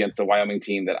 'em against a Wyoming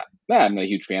team that I'm a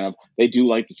huge fan of. They do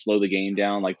like to slow the game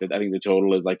down. I think the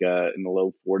total is in the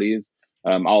low 40s.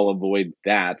 I'll avoid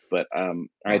that, but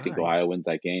I think Ohio wins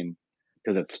that game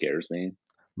because it scares me.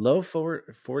 Low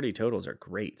 40 totals are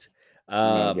great. Get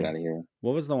out of here.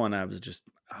 What was the one I was just?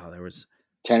 There was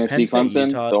Tennessee Clemson,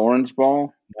 the Orange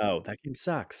Bowl. No, that game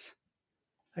sucks.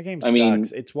 That game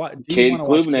sucks. It's what? Do you want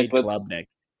to watch Cade Klubnik?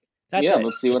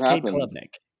 Let's see what happens. Cade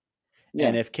Klubnik. Yeah.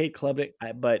 And if Cade Klubnik,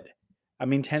 but I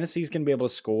mean, Tennessee's going to be able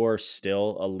to score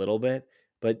still a little bit,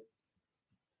 but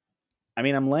I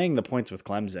mean, I'm laying the points with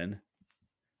Clemson.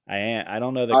 I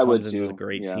don't know that Clemson is a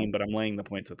great team, but I'm laying the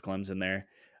points with Clemson there.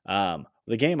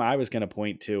 The game I was going to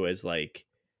point to as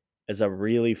a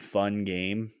really fun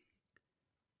game.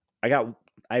 I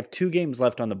have two games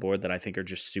left on the board that I think are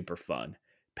just super fun.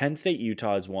 Penn State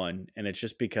Utah is one, and it's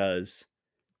just because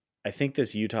I think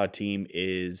this Utah team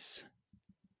is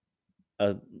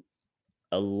a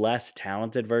less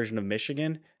talented version of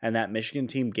Michigan, and that Michigan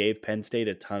team gave Penn State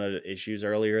a ton of issues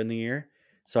earlier in the year.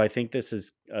 So I think this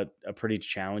is a pretty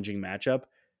challenging matchup.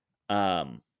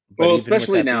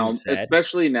 Especially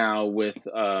now with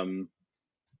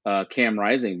Cam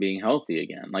Rising being healthy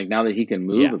again. Like now that he can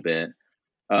move a bit.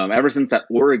 Ever since that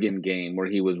Oregon game where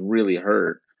he was really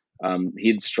hurt,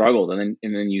 he'd struggled, and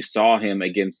then you saw him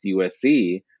against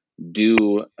USC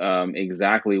do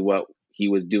exactly what he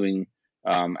was doing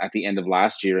at the end of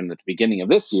last year and at the beginning of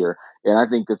this year. And I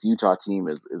think this Utah team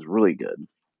is really good.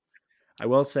 I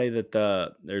will say that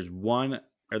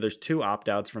there's two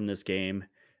opt-outs from this game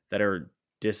that are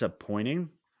disappointing.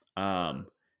 And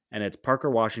it's Parker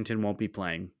Washington won't be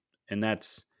playing, and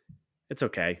it's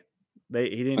okay.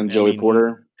 He didn't. And Joey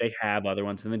Porter. They have other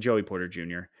ones, and then Joey Porter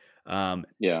Jr.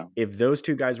 Yeah. If those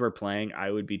two guys were playing, I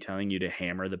would be telling you to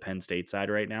hammer the Penn State side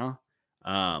right now.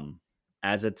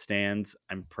 As it stands,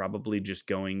 I'm probably just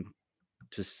going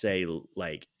to say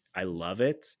like I love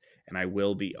it, and I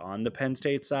will be on the Penn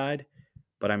State side,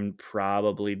 but I'm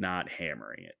probably not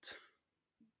hammering it.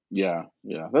 Yeah,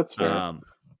 that's fair.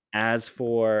 As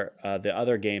for the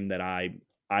other game that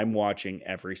I'm watching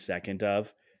every second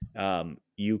of,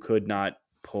 you could not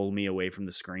pull me away from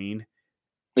the screen.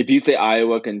 If you say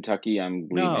Iowa, Kentucky, I'm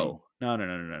leaving.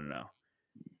 No.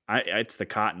 It's the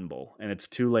Cotton Bowl, and it's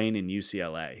Tulane and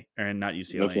UCLA, or not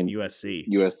UCLA and USC.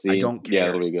 USC. I don't care. Yeah,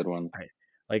 that'll be a good one.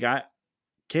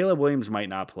 Caleb Williams might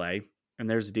not play, and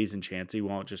there's a decent chance he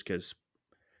won't, just because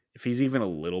if he's even a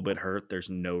little bit hurt, there's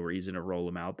no reason to roll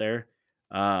him out there.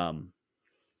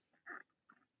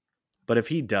 But if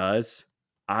he does,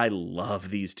 I love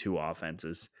these two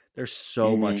offenses. They're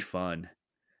so much fun.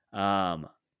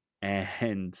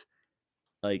 And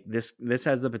like this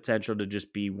has the potential to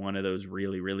just be one of those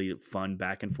really, really fun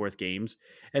back and forth games.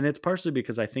 And it's partially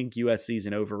because I think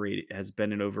USC has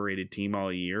been an overrated team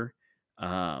all year.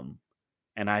 And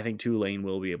I think Tulane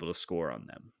will be able to score on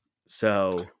them.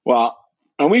 So, well,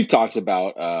 and we've talked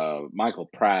about Michael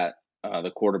Pratt,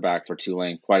 the quarterback for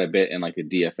Tulane, quite a bit in like the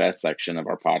DFS section of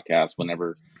our podcast.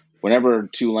 Whenever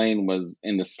Tulane was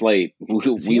in the slate,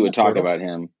 we would talk about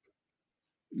him.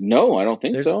 No, I don't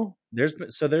think so. There's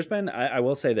been I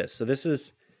will say this. So this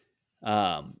is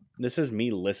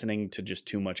me listening to just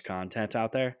too much content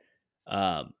out there.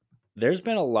 There's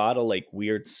been a lot of like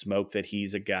weird smoke that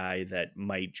he's a guy that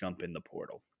might jump in the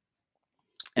portal.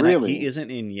 And really? He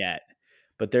isn't in yet,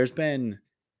 but there's been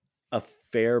a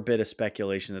fair bit of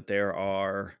speculation that there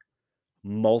are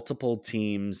multiple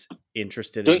teams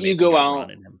interested in making a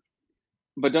run in him.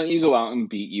 But don't you go out and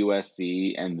beat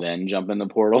USC and then jump in the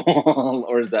portal?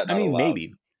 Or is that not allowed?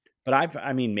 Maybe. But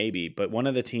maybe. But one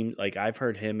of the teams, like I've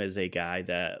heard him as a guy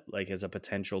that like is a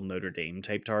potential Notre Dame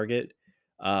type target.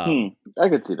 I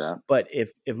could see that. But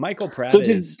if Michael Pratt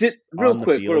real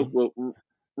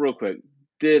quick,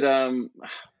 did I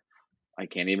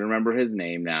can't even remember his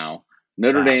name now.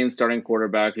 Notre Dame starting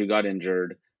quarterback who got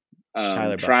injured.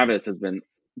 Travis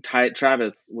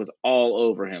Travis was all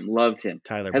over him, loved him.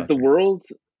 Has the world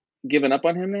given up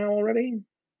on him now already?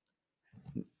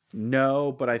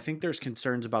 No, but I think there's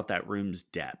concerns about that room's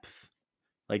depth.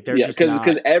 Like they're just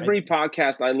because every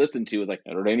podcast I listen to is like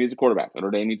Notre Dame needs a quarterback.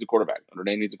 Notre Dame needs a quarterback. Notre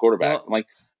Dame needs a quarterback. Well, I'm like,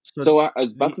 so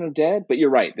is Buckner dead? But you're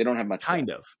right, they don't have much. Kind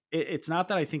of. It's not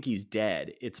that I think he's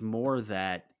dead. It's more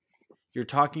that you're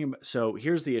talking about. So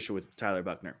here's the issue with Tyler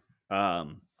Buckner.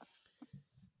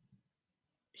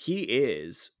 He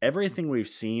is everything we've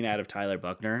seen out of Tyler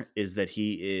Buckner is that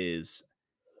he is,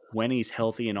 when he's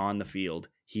healthy and on the field,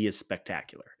 he is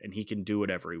spectacular and he can do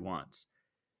whatever he wants.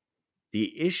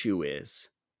 The issue is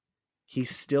he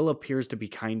still appears to be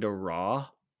kind of raw,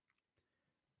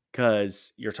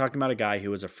 because you're talking about a guy who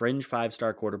was a fringe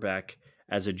 5-star quarterback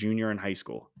as a junior in high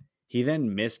school. He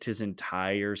then missed his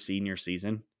entire senior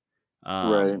season.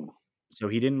 Right. So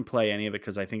he didn't play any of it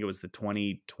because I think it was the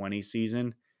 2020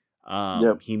 season.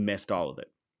 He missed all of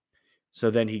it.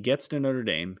 So then he gets to Notre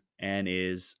Dame and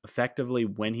is effectively,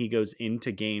 when he goes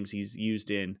into games, he's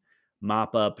used in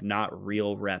mop up, not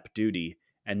real rep duty.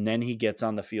 And then he gets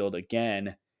on the field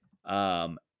again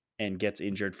and gets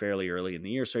injured fairly early in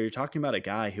the year. So you're talking about a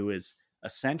guy who has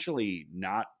essentially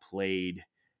not played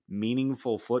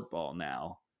meaningful football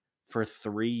now for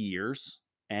 3 years.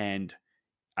 And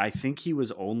I think he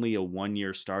was only a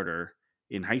 1-year starter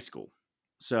in high school.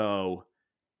 So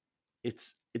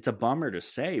it's a bummer to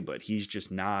say, but he's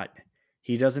just not,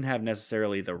 he doesn't have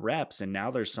necessarily the reps. And now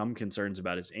there's some concerns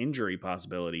about his injury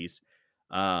possibilities.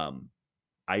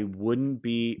 I wouldn't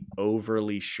be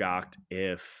overly shocked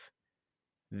if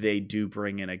they do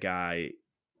bring in a guy,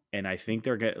 and I think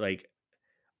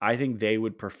I think they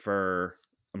would prefer,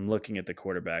 I'm looking at the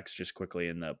quarterbacks just quickly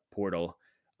in the portal.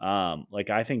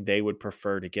 I think they would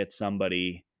prefer to get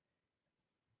somebody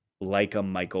like a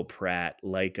Michael Pratt,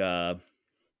 like where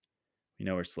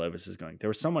Slovis is going. There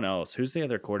was someone else. Who's the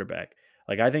other quarterback?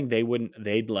 I think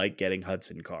they'd like getting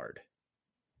Hudson Card.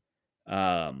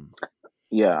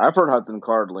 Yeah, I've heard Hudson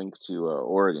Card linked to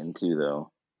Oregon too,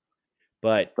 though.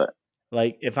 But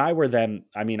if I were them,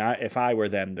 if I were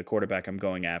them, the quarterback I'm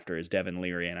going after is Devin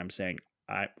Leary, and I'm saying,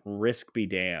 risk be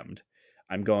damned.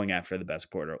 I'm going after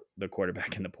the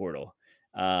quarterback in the portal.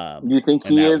 Do you think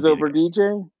And he that is would be the over guy.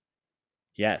 DJ?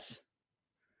 Yes.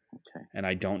 Okay. And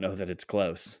I don't know that it's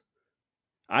close.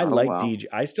 I Oh, like wow. DJ.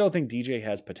 I still think DJ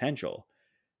has potential,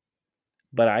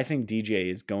 but I think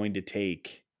DJ is going to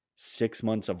take 6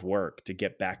 months of work to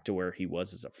get back to where he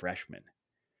was as a freshman,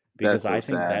 because That's so I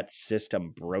think sad. that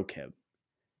system broke him.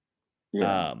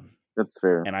 Yeah, that's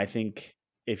fair. And I think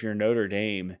if you're Notre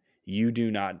Dame, you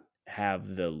do not have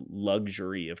the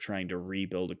luxury of trying to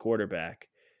rebuild a quarterback.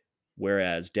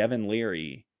 Whereas Devin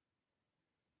Leary,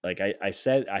 like I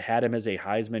said, I had him as a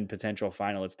Heisman potential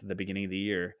finalist at the beginning of the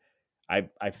year.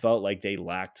 I felt like they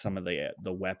lacked some of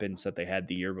the weapons that they had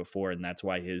the year before, and that's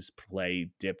why his play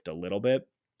dipped a little bit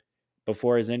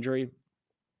before his injury.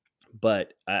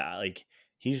 But like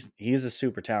he's a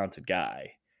super talented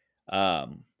guy.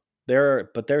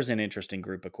 There's an interesting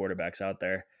group of quarterbacks out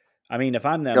there. I mean, if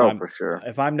I'm them, For sure.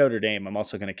 if I'm Notre Dame, I'm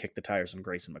also going to kick the tires on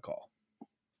Grayson McCall.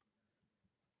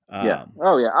 Yeah.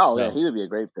 Oh, yeah. So, He would be a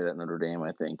great fit at Notre Dame,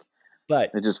 I think.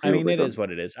 But It just I feels mean, like it is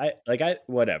what it is.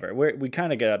 Whatever. We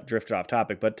kind of got drifted off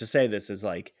topic, but to say this is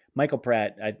like Michael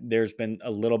Pratt. There's been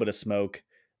a little bit of smoke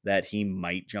that he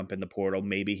might jump in the portal.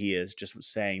 Maybe he is just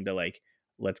saying to like,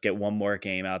 let's get one more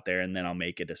game out there and then I'll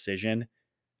make a decision.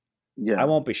 Yeah. I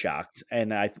won't be shocked.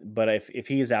 But if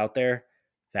he's out there,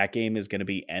 that game is going to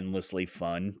be endlessly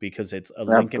fun because it's a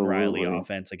Lincoln Riley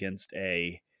offense against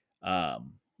a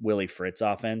Willie Fritz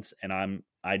offense, and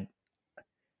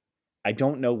I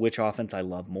don't know which offense I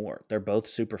love more. They're both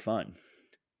super fun.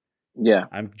 Yeah.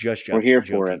 I'm just We're here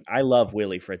joking. for it. I love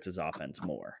Willie Fritz's offense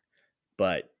more,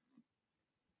 but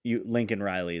Lincoln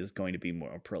Riley is going to be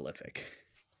more prolific.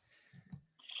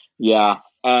 Yeah.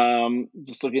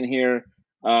 Just looking here.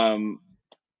 I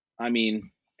mean,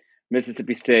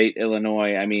 Mississippi State,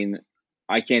 Illinois. I mean,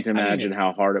 I can't imagine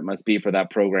how hard it must be for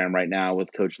that program right now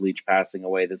with Coach Leach passing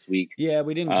away this week. Yeah,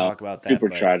 we didn't talk about that. Super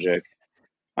tragic.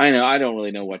 I know. I don't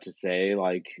really know what to say.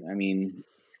 Like, I mean,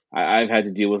 I've had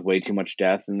to deal with way too much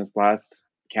death in this last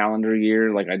calendar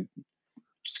year. Like, I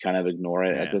just kind of ignore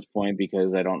it at this point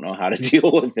because I don't know how to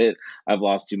deal with it. I've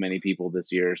lost too many people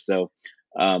this year. So,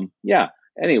 yeah.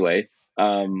 Anyway,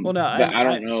 well, no, I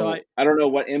don't know. I don't know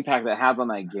what impact that has on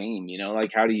that game. You know,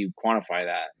 like how do you quantify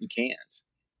that? You can't.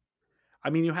 I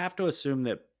mean, you have to assume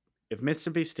that if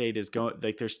Mississippi State is going,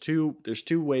 like, there's two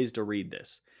ways to read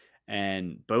this,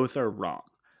 and both are wrong.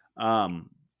 One,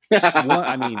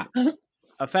 I mean,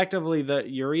 effectively,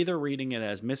 you're either reading it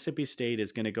as Mississippi State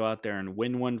is going to go out there and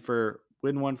win one for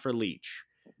Leach.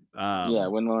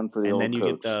 Win one for the and old then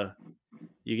coach.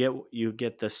 you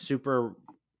get the super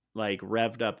like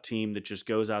revved up team that just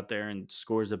goes out there and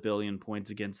scores 1 billion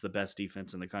points against the best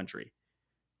defense in the country,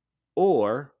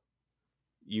 or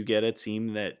you get a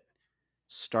team that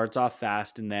starts off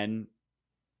fast and then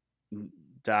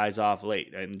dies off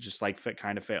late and just like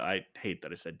kind of fail. I hate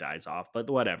that I said dies off, but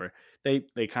whatever.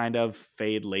 They kind of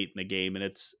fade late in the game, and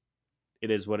it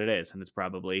is what it is, and it's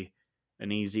probably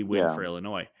an easy win for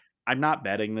Illinois. I'm not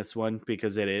betting this one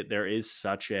because there is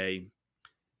such a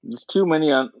there's too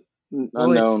many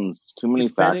unknowns, too many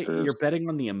factors. You're betting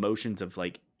on the emotions of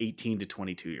like 18 to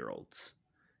 22-year-olds,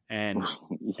 and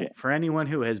for anyone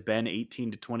who has been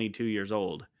 18 to 22 years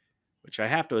old, which I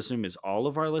have to assume is all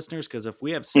of our listeners, because if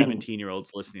we have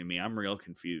 17-year-olds listening to me, I'm real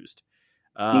confused.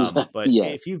 But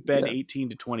if you've been 18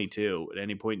 to 22 at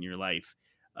any point in your life,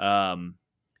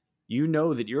 you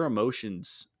know that your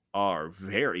emotions are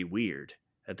very weird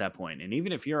at that point. And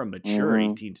even if you're a mature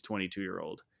 18 to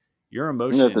 22-year-old, your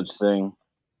emotions no such thing.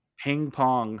 Ping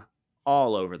pong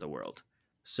all over the world.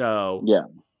 So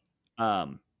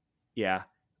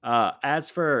as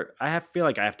for, feel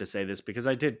like I have to say this because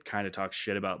I did kind of talk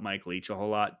shit about Mike Leach a whole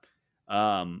lot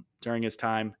during his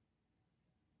time.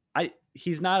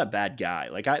 He's not a bad guy.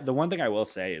 Like the one thing I will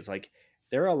say is like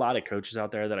there are a lot of coaches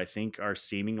out there that I think are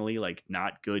seemingly like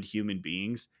not good human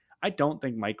beings. I don't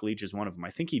think Mike Leach is one of them.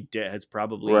 I think he has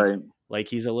probably like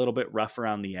he's a little bit rough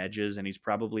around the edges, and he's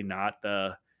probably not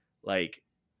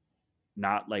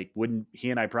wouldn't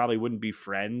he and I probably wouldn't be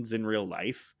friends in real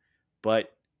life,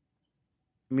 but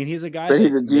I mean, he's a guy. But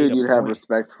he's a dude you'd have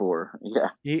respect for. Yeah.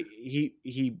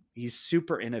 He's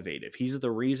super innovative. He's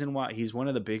the reason why he's one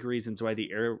of the big reasons why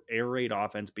the air raid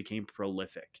offense became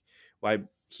prolific. Why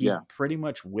he pretty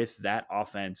much with that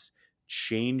offense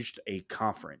changed a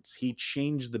conference. He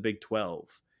changed the Big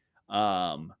 12.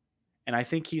 And I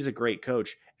think he's a great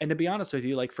coach. And to be honest with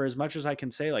you, like for as much as I can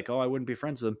say like, oh, I wouldn't be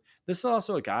friends with him, this is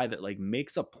also a guy that like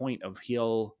makes a point of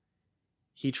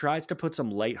he tries to put some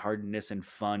lightheartedness and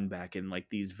fun back in like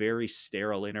these very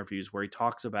sterile interviews where he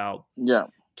talks about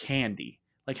candy.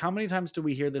 Like how many times do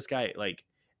we hear this guy like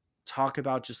talk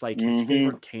about just like his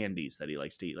favorite candies that he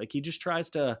likes to eat. Like he just tries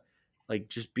to like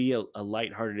just be a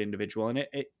lighthearted individual. And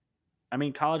I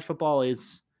mean, college football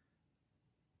it's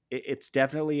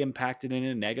definitely impacted in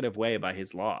a negative way by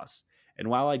his loss. And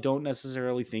while I don't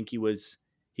necessarily think he was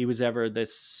ever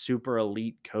this super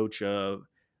elite coach of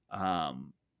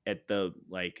at the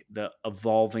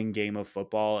evolving game of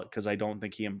football, because I don't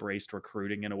think he embraced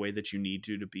recruiting in a way that you need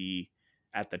to be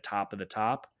at the top of the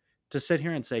top, to sit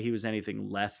here and say he was anything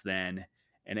less than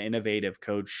an innovative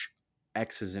coach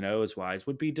X's and O's wise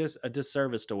would be a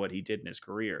disservice to what he did in his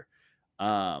career.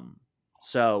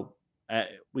 So I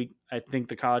think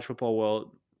the college football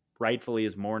world rightfully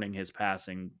is mourning his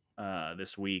passing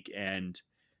this week, and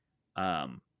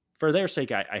for their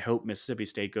sake, I hope Mississippi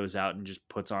State goes out and just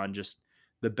puts on just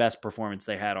the best performance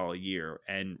they had all year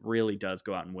and really does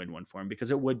go out and win one for him,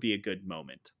 because it would be a good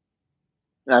moment.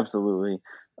 Absolutely.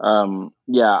 Our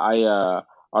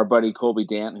buddy Colby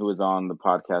Dant, who was on the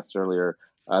podcast earlier,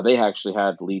 they actually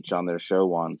had Leach on their show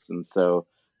once. And so,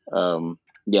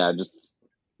 just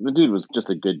the dude was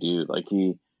just a good dude. Like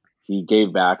he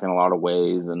gave back in a lot of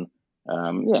ways, and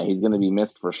he's going to be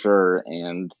missed for sure.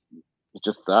 And it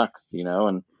just sucks,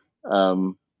 and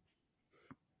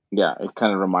it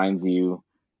kind of reminds you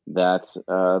that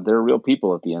there are real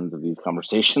people at the ends of these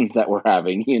conversations that we're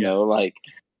having,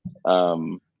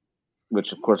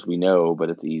 which of course we know, but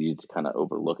it's easy to kind of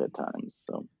overlook at times.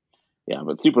 So,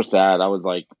 but super sad. I was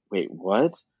like, wait,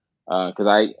 what? Because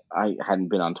I hadn't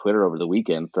been on Twitter over the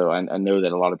weekend, so I know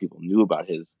that a lot of people knew about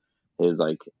his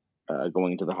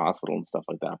going into the hospital and stuff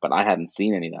like that, but I hadn't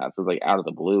seen any of that. So it was like out of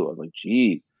the blue. I was like,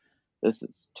 geez, this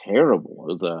is terrible.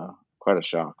 It was quite a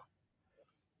shock.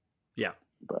 Yeah.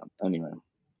 But anyway.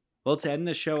 Well, to end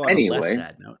the show on a less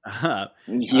sad note.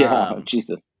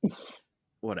 Jesus.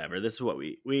 Whatever. This is what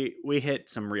we hit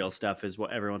some real stuff is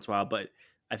what every once in a while, but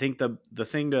I think the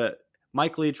thing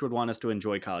Mike Leach would want us to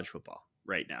enjoy college football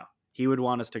right now. He would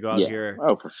want us to go out here.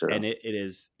 Oh, for sure. And it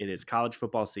is college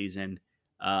football season.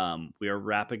 We are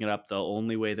wrapping it up the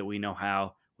only way that we know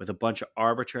how, with a bunch of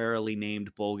arbitrarily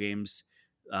named bowl games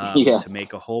to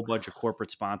make a whole bunch of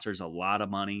corporate sponsors a lot of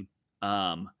money.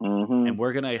 And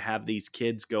we're going to have these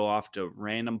kids go off to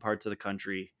random parts of the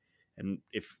country. And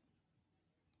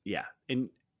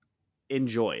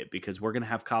enjoy it, because we're going to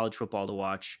have college football to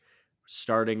watch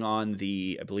starting on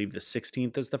I believe the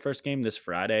 16th is the first game this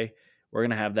Friday. We're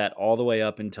going to have that all the way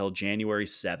up until January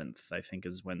 7th, I think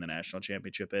is when the national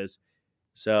championship is.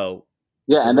 So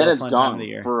and then it's gone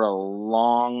for a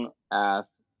long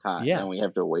ass time. Yeah. And we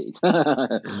have to wait.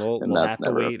 We'll have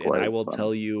to wait. And I will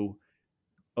tell you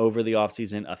over the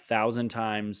offseason 1,000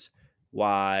 times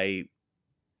why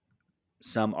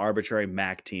some arbitrary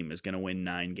MAC team is going to win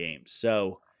 9 games.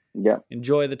 So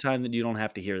enjoy the time that you don't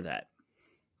have to hear that.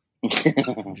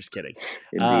 I'm just kidding.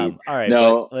 All right.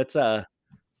 No, let's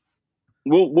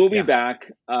we'll be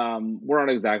back. We're not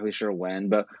exactly sure when,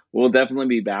 but we'll definitely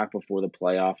be back before the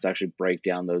playoff to actually break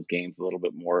down those games a little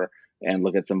bit more and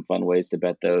look at some fun ways to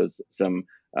bet those. Some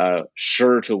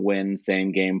sure to win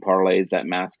same game parlays that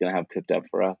Matt's going to have cooked up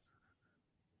for us.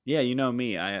 Yeah, you know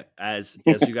me. As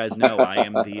you guys know, I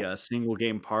am the single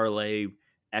game parlay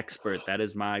expert. That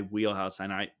is my wheelhouse,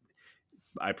 and I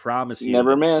promise you,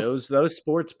 never miss those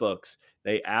sports books.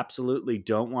 They absolutely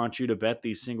don't want you to bet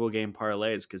these single game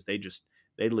parlays, because they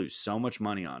lose so much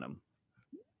money on them.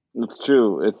 It's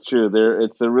true. It's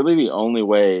really the only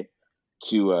way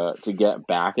to get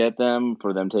back at them,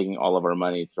 for them taking all of our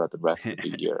money throughout the rest of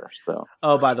the year. So,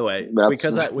 oh, by the way,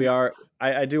 because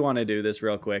I do want to do this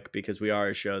real quick, because we are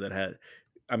a show that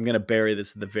I'm going to bury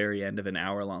this at the very end of an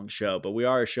hour-long show, but we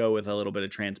are a show with a little bit of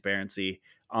transparency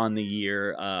on the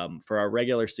year. For our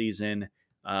regular season,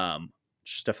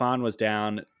 Stefan was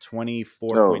down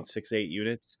 24.68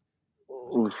 units.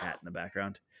 There's a cat in the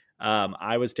background.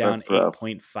 I was down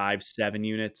 8.57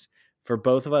 units. For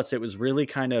both of us, it was really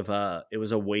kind of it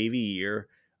was a wavy year.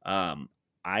 I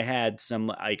had some,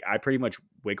 I pretty much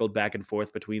wiggled back and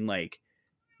forth between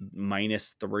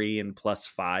 -3 and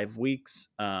 +5 weeks.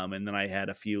 And then I had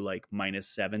a few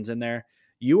 -7s in there.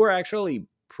 You were actually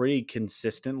pretty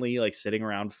consistently sitting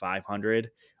around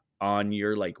 500 on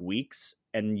your weeks.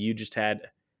 And you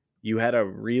had a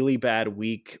really bad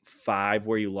week 5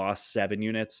 where you lost 7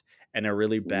 units, and a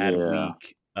really bad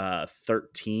week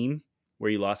 13 where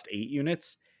you lost 8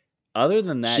 units. Other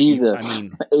than that,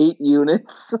 8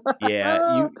 units.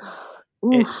 Yeah.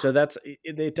 So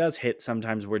it does hit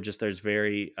sometimes where just there's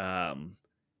very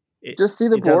just see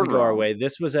the it doesn't go our way.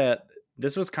 This was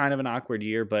kind of an awkward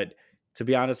year, but to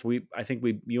be honest, I think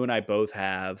you and I both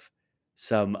have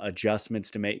some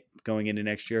adjustments to make going into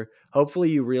next year.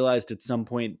 Hopefully you realized at some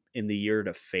point in the year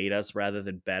to fade us rather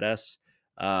than bet us,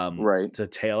 Right. to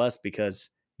tail us,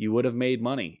 because you would have made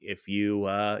money if you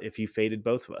faded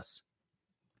both of us.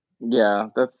 Yeah,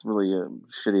 that's really a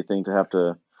shitty thing to have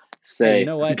to say. Hey, you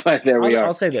know what? But there we are.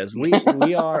 I'll say this: we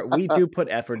do put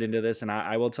effort into this, and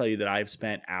I will tell you that I've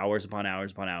spent hours upon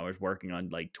hours upon hours working on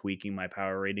like tweaking my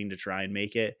power rating to try and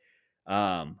make it.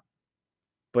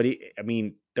 But I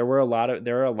mean, there are a lot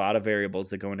of variables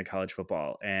that go into college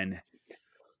football, and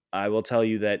I will tell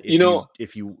you that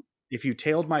if you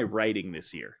tailed my writing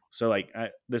this year, so like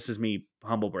this is me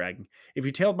humble bragging. If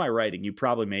you tailed my writing, you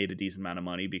probably made a decent amount of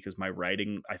money, because my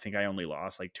writing, I think I only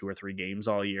lost like 2 or 3 games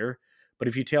all year. But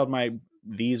if you tailed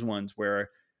these ones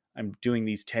where I'm doing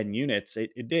these 10 units,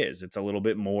 it's a little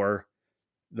bit more.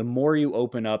 The more you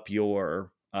open up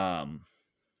your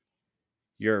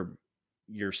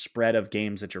spread of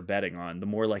games that you're betting on, the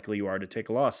more likely you are to take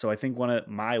a loss. So I think one of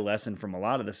my lesson from a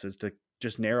lot of this is to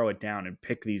just narrow it down and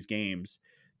pick these games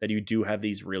that you do have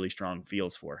these really strong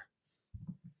feels for.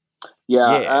 Yeah.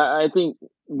 I think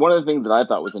one of the things that I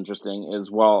thought was interesting is,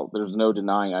 while there's no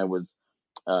denying I was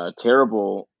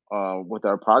terrible with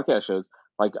our podcast shows,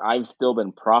 like I've still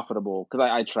been profitable because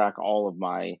I track all of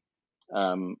my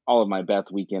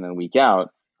bets week in and week out,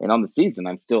 and on the season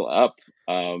I'm still up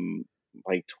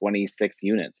like 26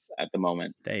 units at the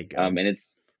moment. There you go. And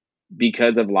it's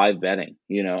because of live betting,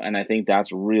 and I think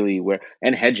that's really where,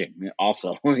 and hedging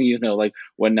also, like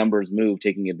when numbers move,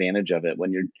 taking advantage of it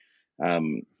when you're,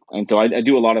 and so I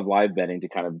do a lot of live betting to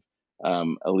kind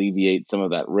of alleviate some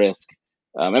of that risk.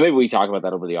 And maybe we talk about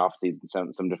that over the off season,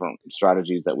 some different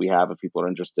strategies that we have if people are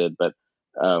interested. But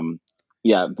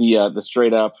the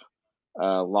straight up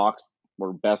locks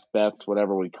or best bets,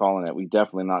 whatever we're calling it, we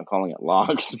definitely not calling it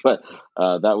locks, but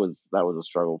that was a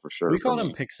struggle for sure. We call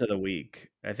them picks of the week.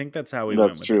 I think that's how we.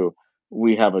 That's true. It.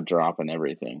 We have a drop in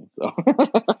everything, so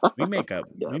we make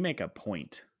a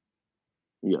point.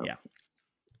 Yes. Yeah.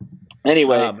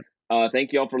 Anyway,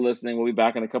 thank you all for listening. We'll be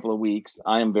back in a couple of weeks.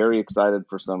 I am very excited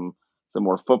for some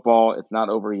more football. It's not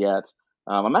over yet.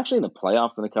 I'm actually in the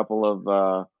playoffs in a couple of.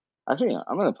 I'm in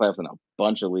the playoffs in a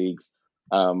bunch of leagues.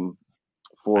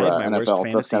 For NFL, so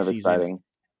that's kind of exciting.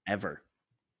 Ever.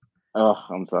 Oh,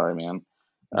 I'm sorry, man.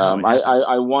 No,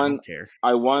 I won.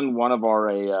 I won one of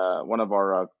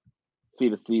our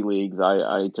C2C leagues.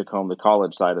 I took home the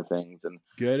college side of things, and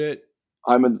get it.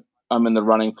 I'm in the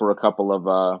running for a couple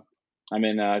of.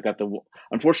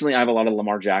 Unfortunately, I have a lot of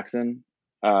Lamar Jackson.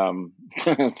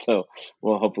 So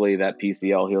hopefully that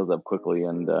PCL heals up quickly,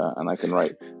 and I can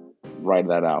ride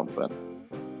that out. But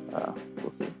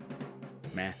we'll see.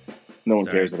 Meh. No one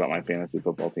cares about my fantasy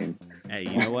football teams. Hey,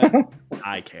 you know what?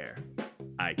 I care.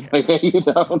 You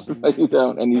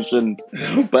don't, and you shouldn't.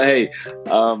 But hey,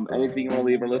 anything you want to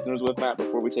leave our listeners with, Matt,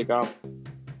 before we take off?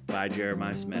 Bye,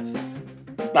 Jeremiah Smith.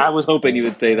 I was hoping you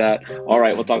would say that. All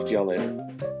right, we'll talk to y'all later.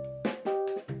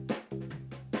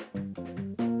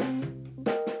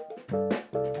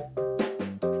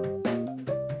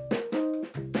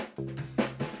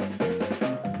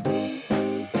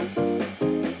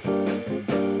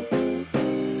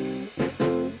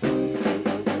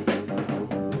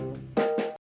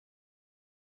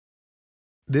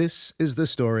 This is the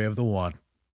story of the one.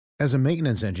 As a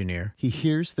maintenance engineer, he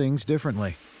hears things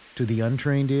differently. To the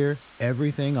untrained ear,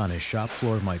 everything on his shop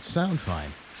floor might sound fine,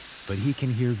 but he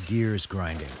can hear gears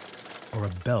grinding or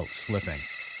a belt slipping.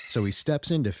 So he steps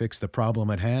in to fix the problem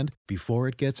at hand before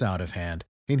it gets out of hand.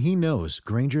 And he knows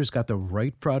Grainger's got the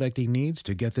right product he needs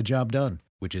to get the job done,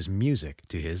 which is music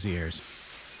to his ears.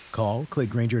 Call, click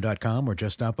Grainger.com, or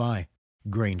just stop by.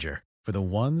 Grainger, for the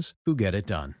ones who get it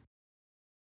done.